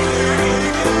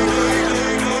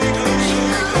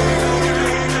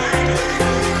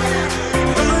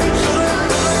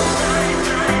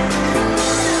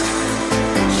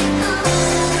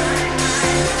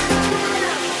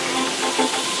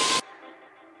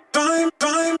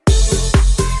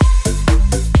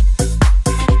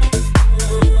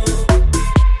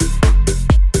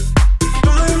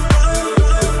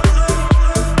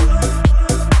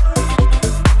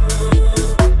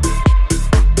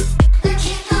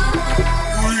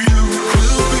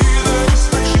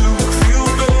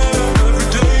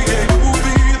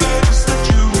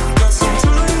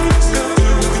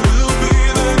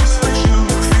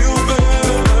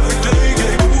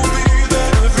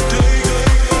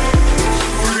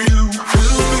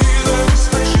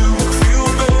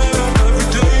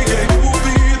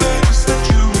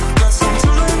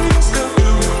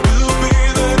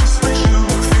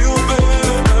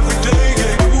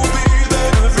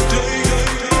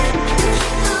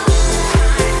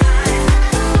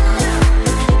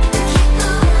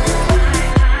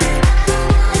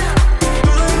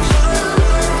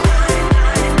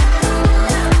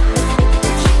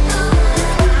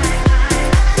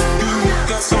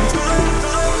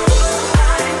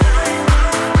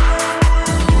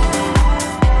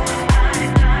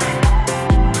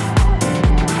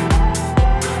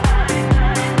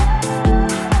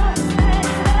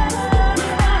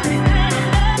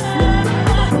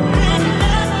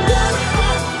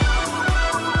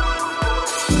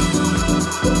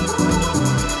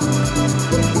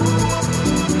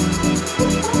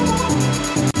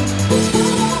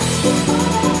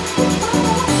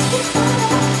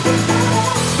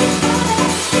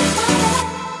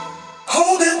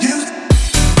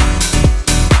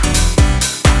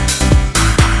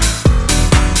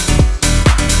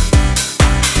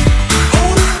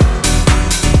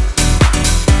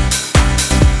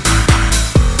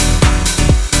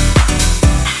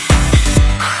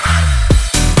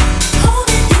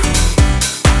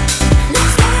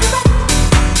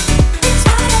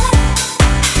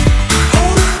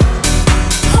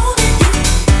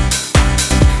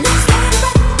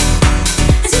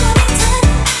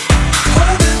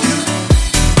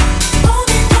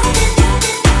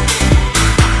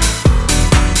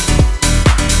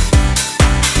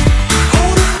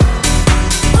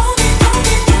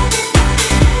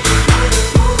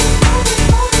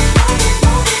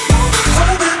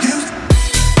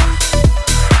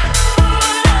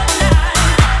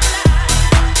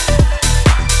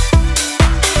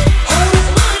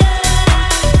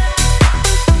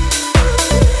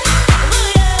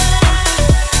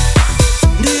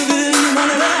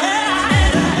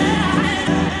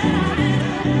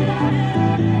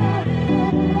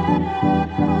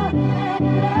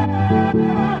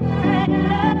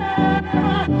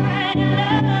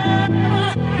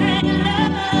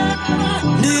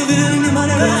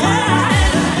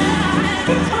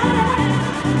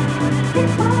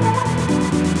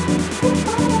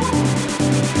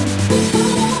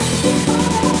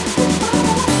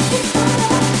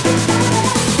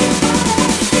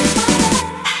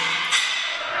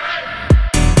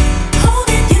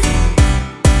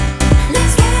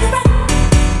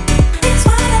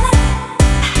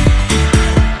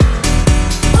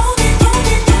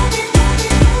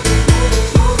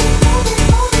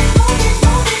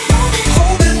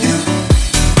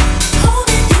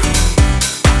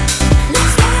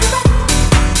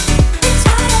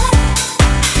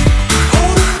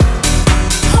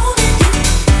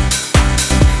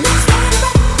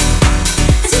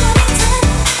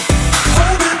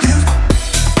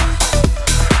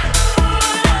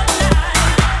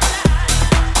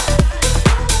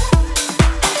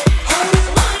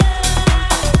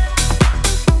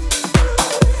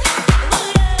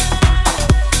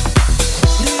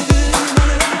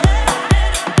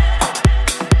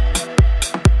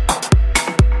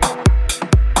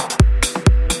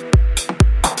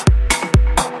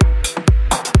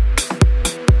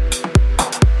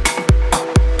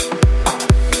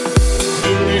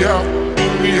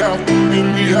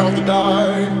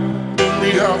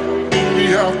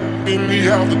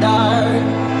 have to die.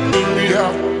 We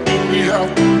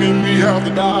have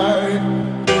to die. We have to die.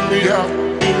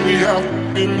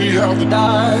 We have to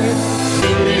die.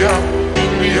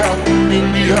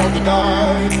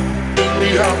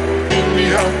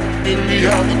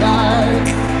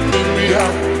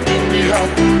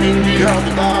 We have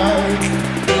to die.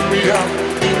 We have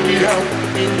to die.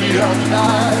 We have to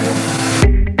die.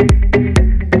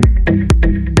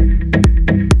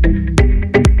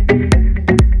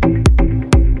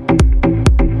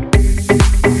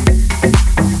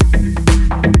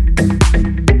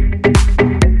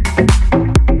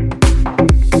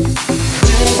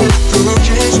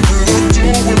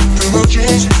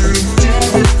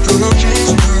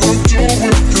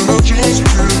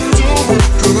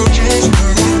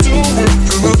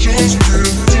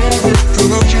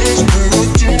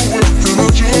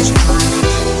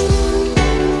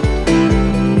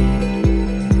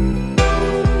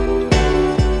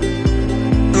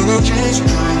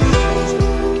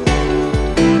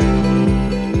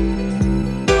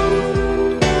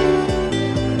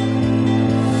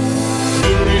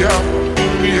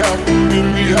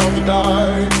 have to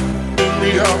die. We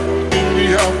have to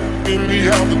die. We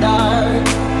have to die.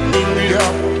 We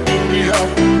have to die.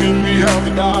 We have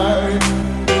to die.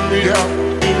 We have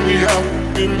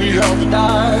to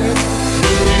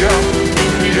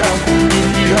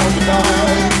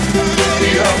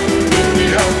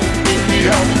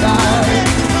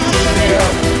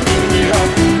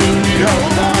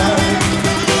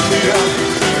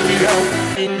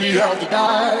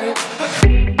die.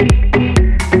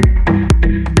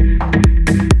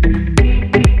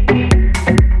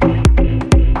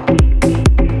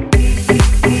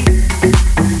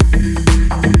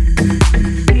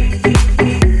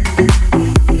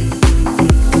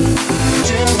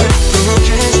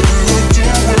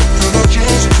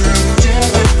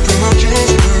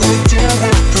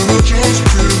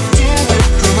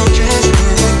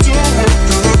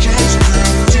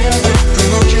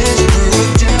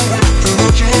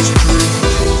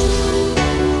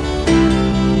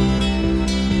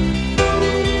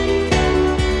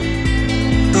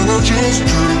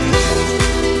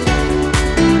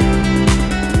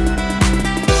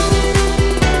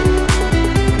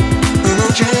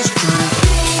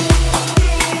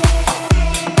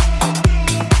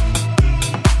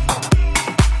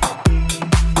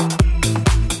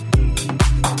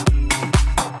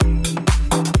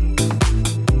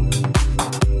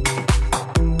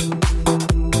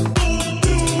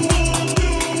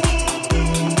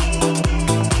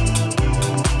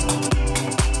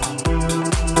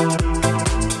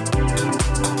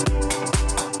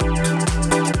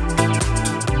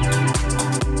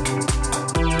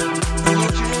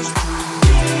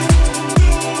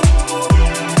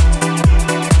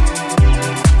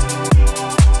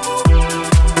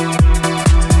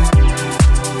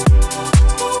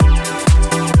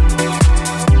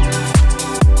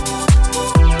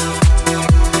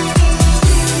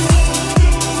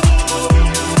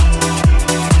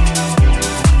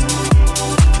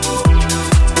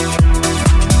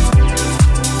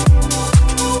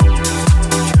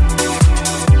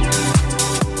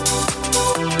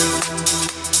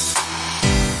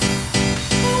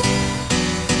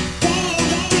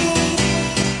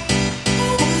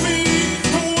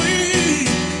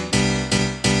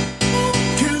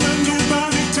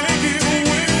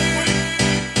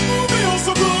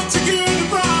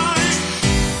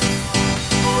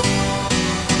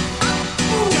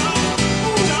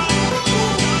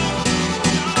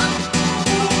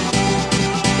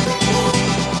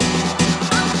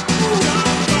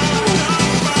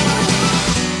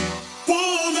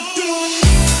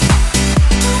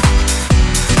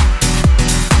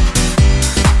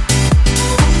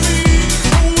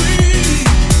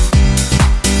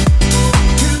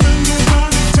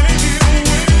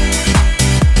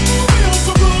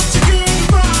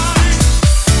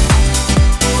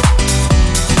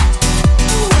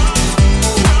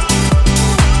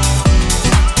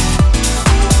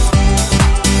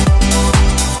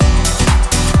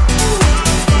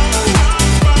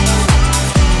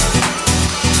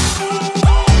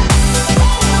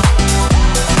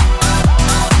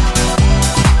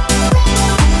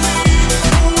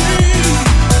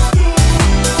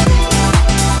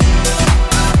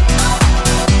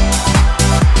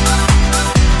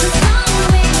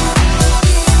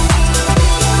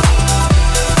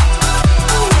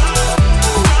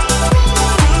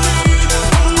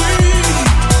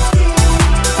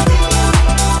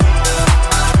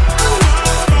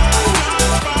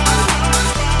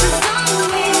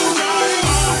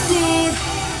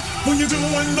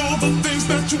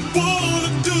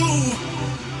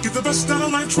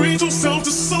 Treat yourself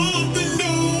to something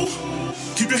new.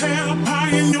 Keep your head up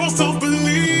high and yourself.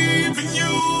 Believe in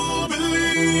you.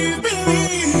 Believe.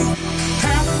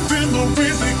 Having a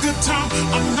really good time.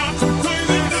 I'm not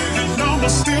complaining. And I'ma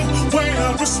still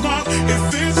wear a smile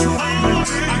if it's wrong.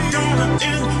 I gotta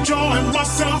enjoy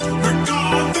myself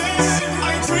regardless.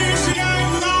 I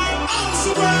appreciate life. I'm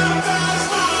so glad that's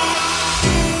mine.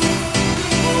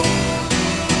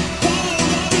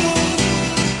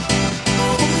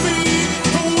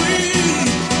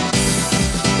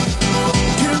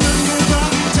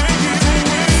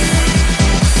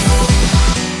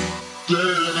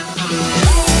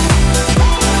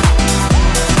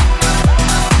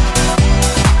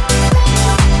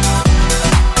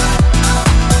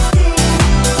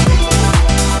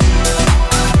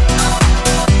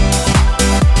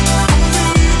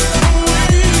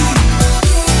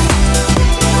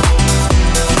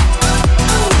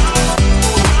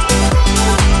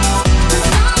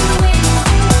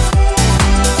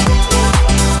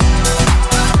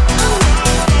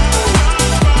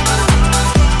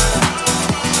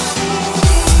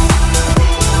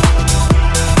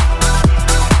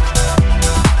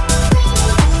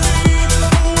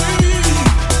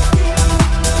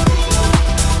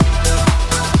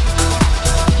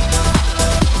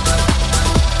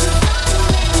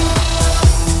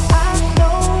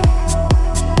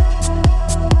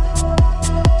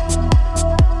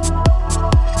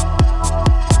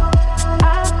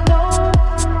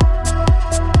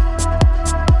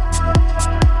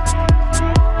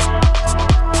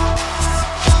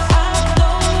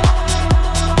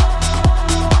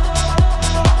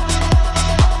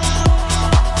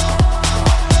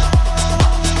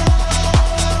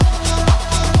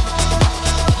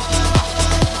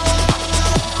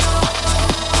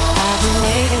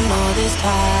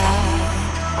 time.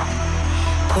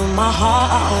 Put my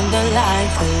heart on the line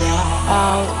for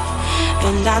love,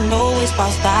 and I know it's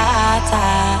past our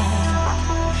time,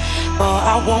 but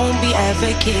I won't be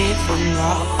advocate for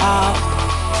love.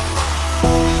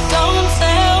 Don't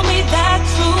tell me that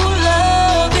true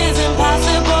love is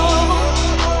impossible.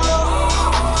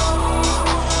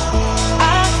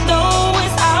 I know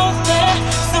it's out there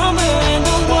somewhere in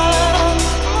the world.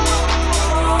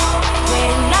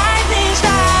 When lightning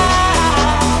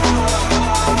strikes,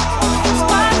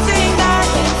 sparking that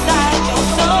inside your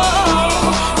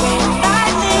soul. When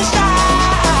lightning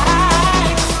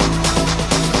strikes,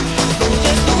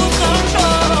 just lose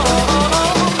control.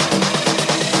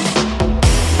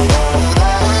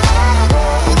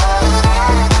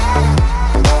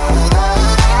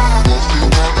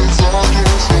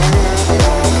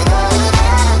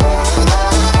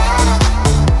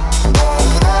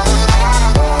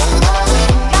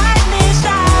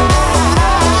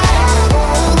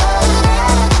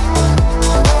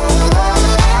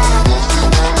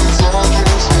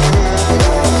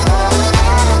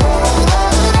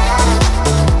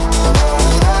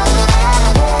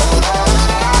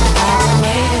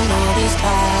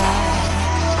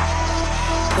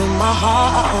 My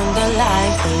heart on the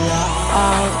line for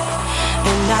love,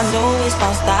 and I know it's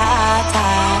past our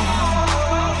time,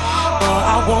 but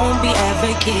I won't be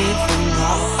advocate for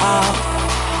love.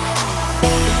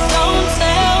 Don't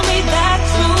tell me that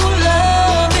true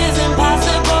love is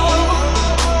impossible.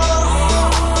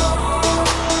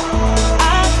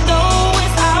 I know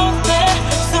it's out there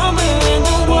somewhere in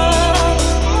the world.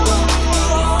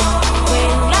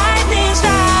 When lightning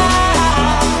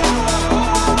strikes,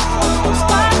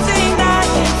 sparking that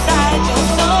inside your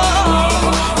soul.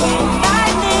 When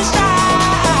lightning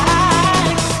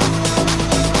strikes,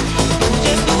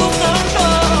 just lose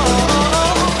control.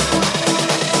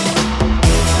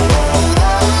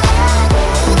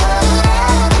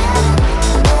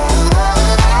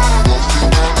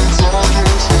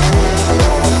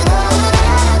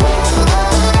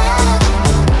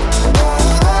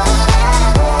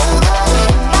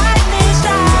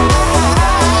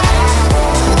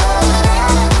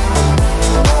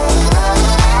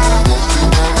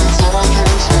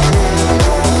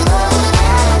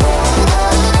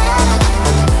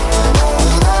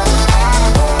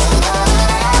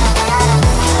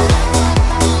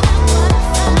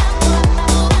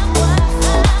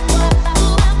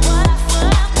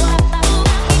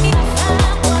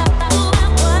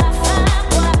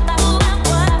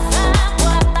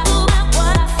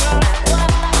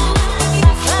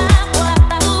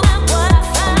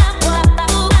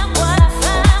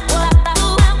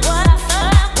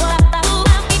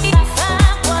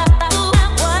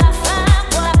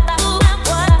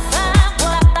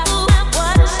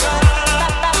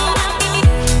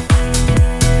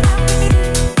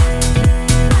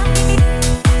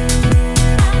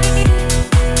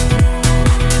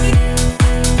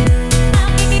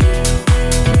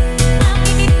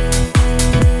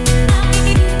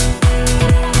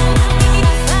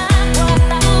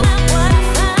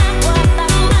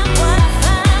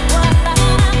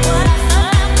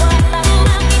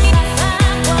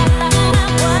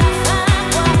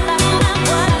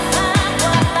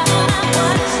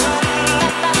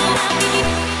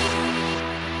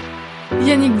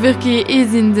 Yannick Burki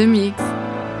is in the mix.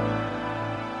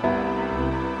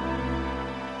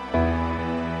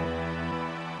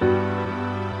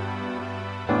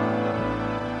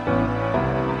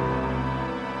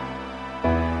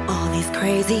 All these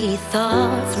crazy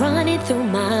thoughts running through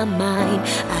my mind.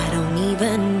 I don't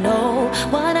even know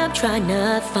what I'm trying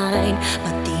to find,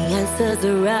 but the answers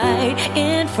are right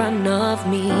in front of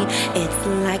me. It's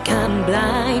like I'm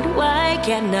blind, why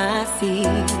can't I see?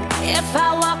 If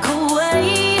I walk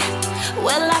away,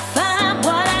 will I find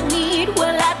what I need?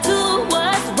 Will I do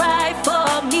what's right for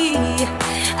me?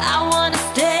 I wanna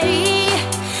stay,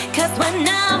 'cause when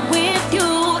I'm with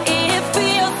you, it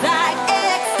feels like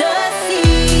ecstasy.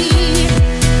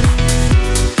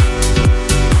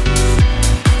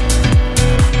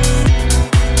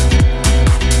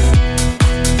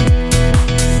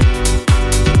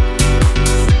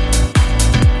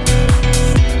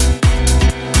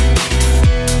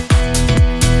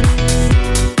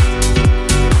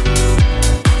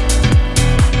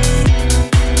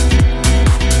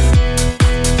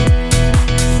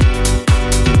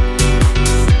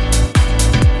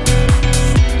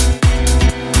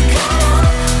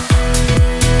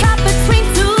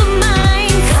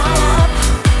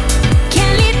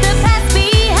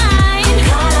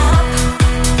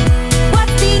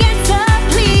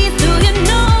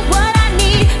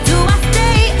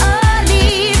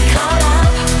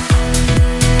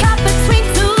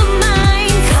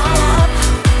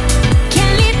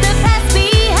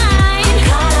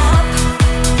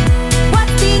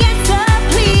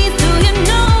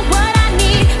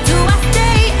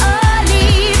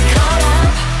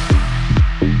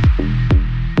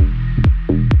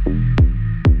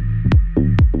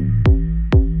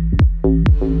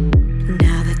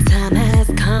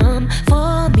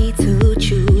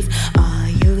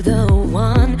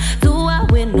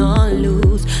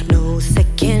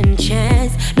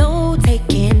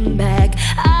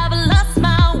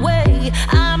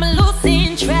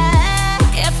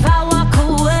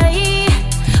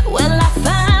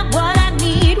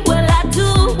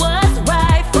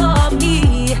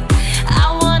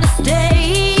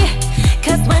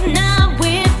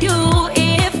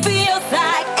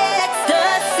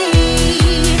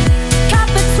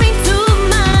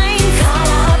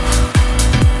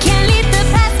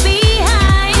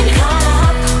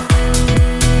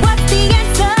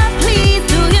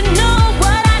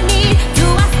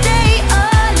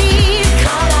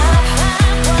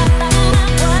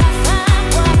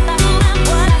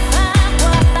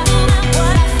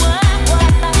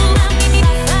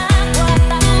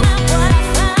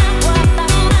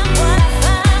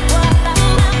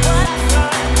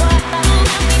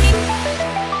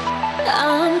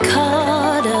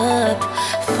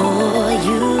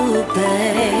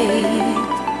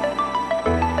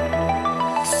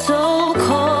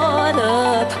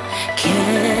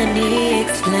 can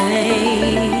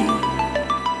explain.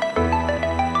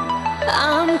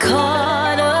 I'm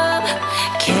caught up,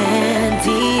 can't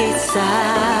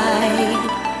decide.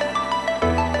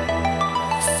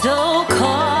 So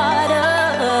caught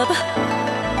up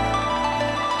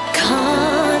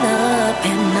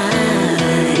in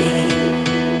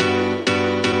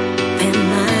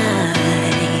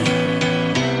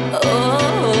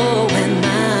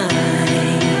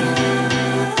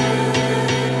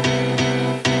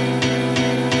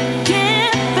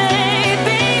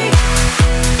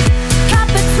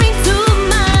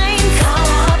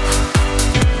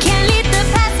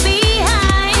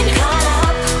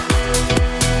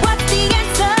What's the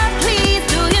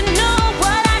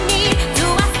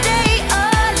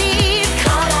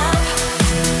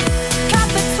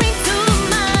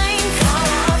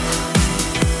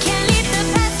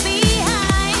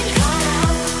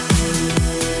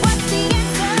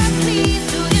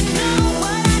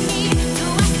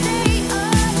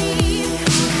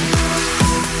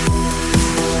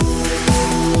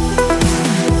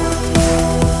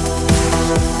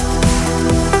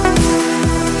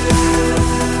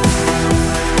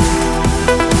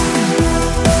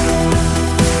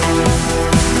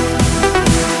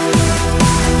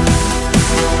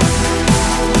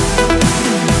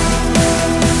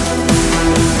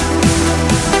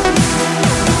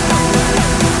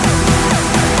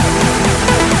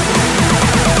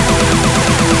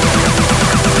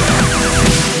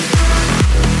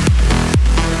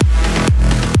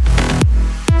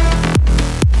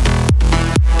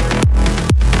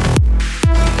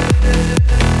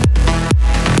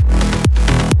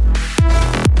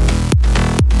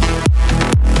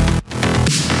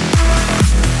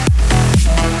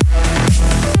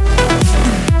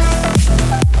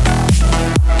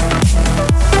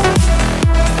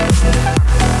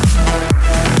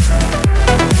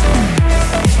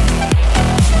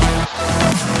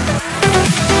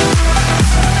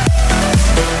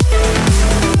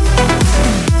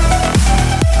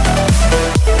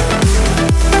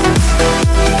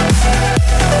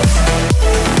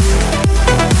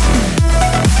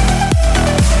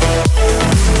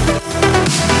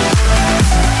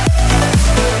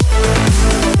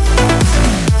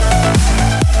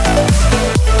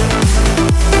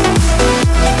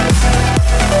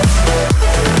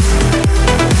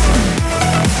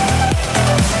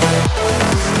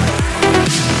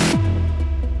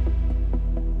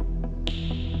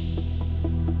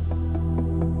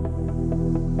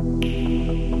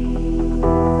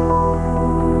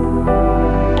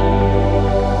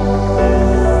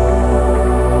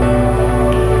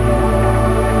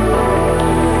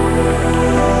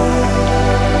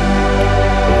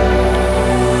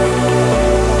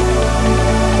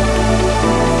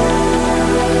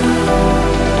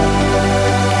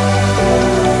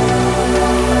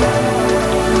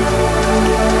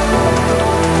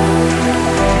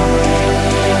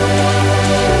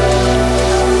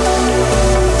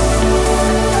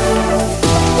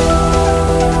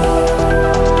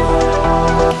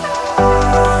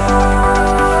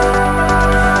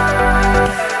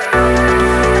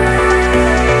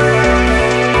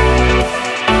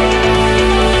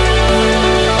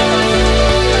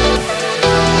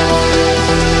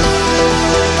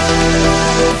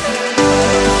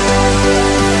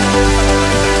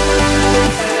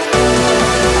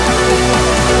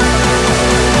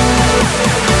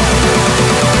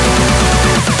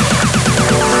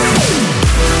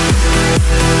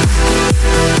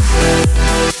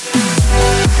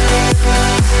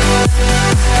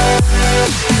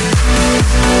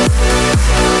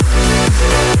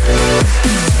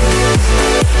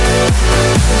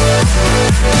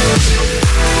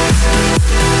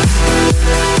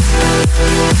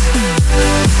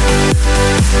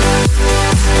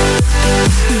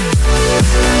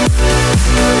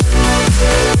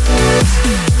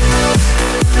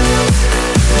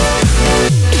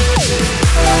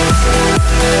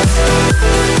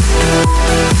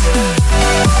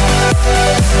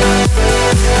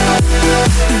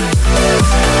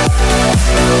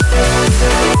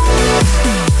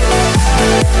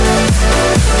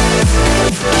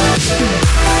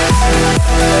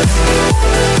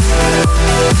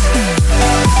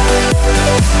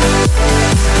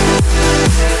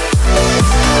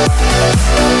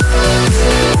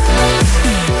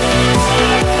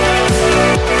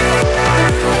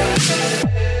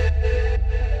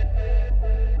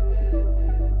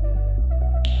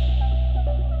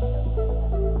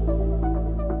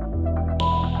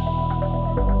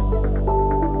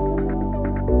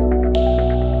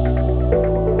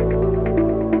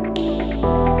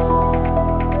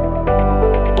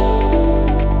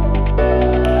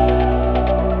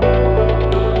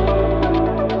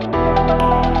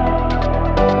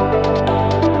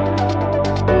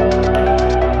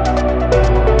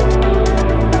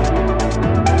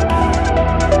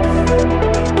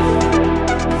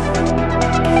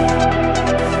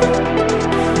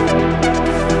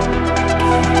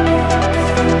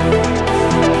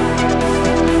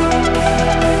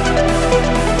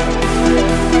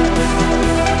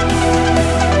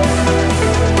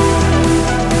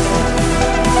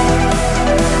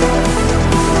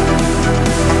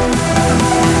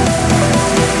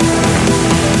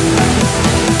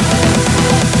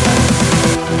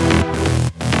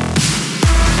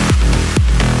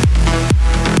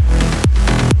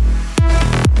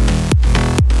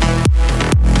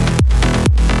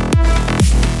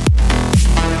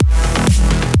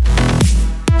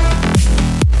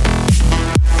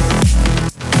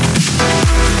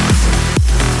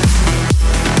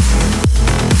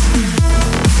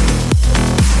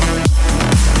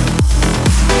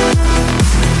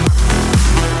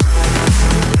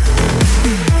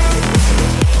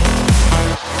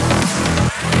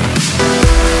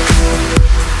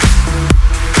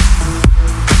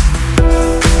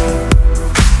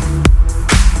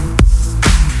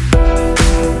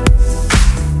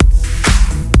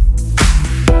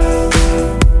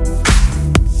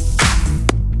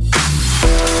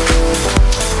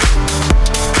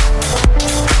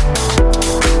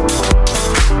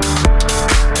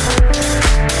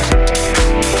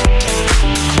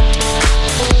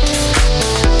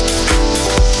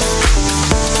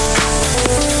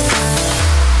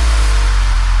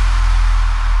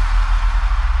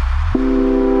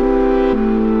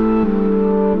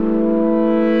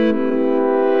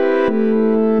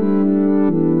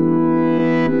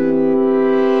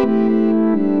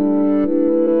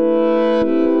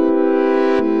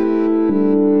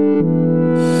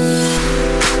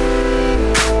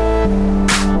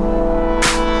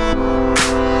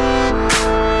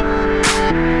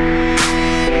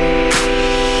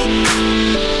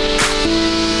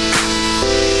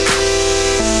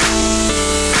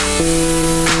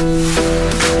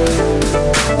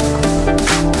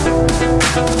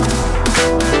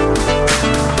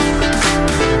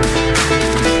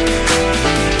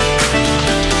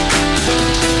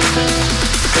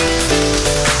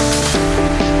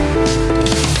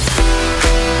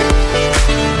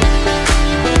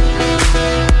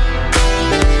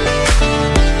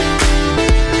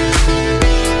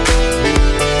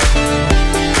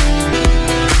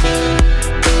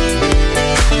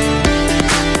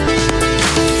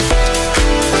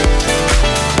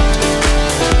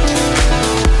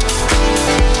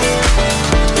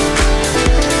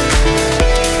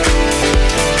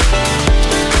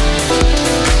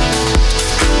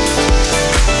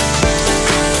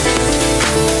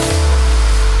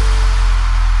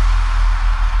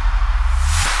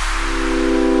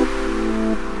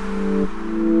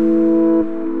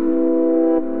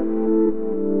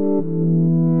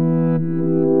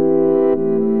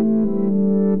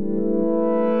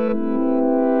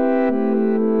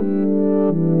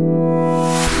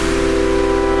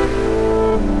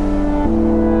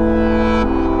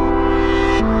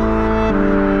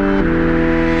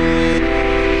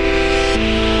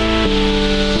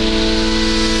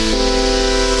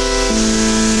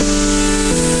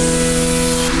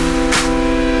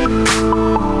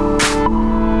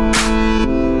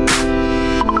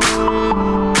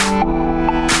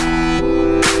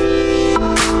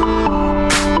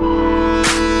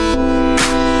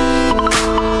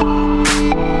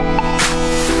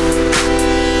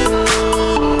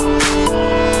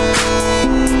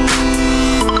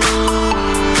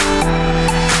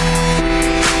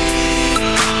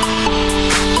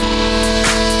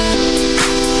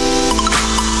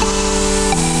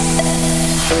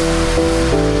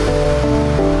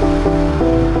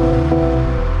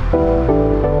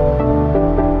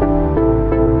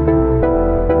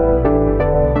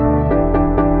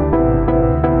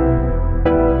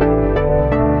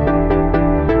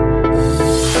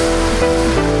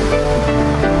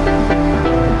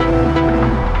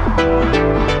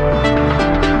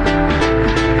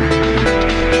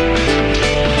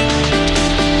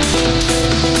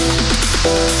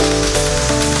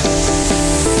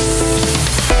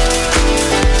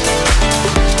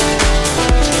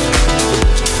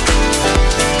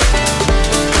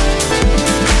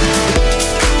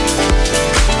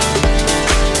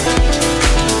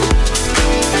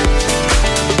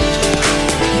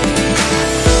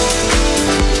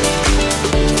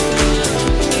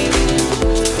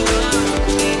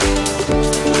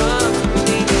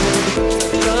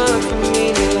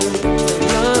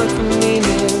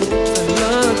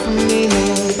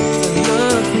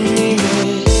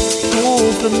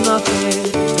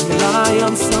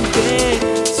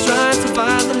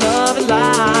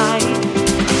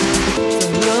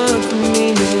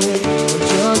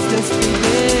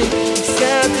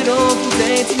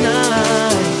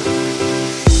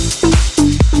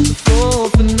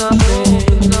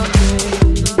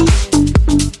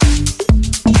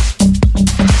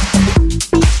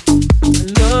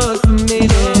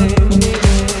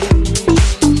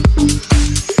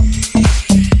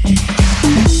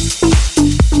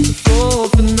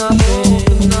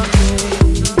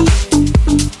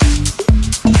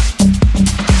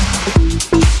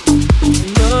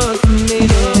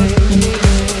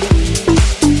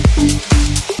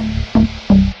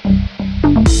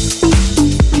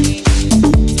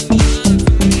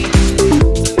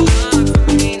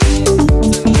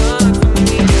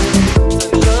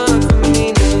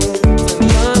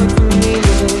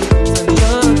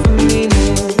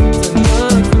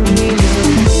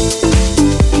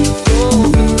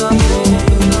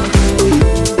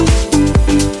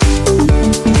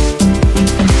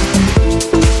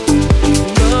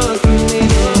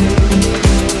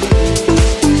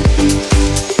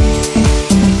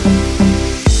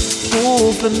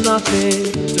for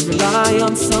nothing, to rely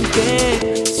on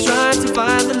something.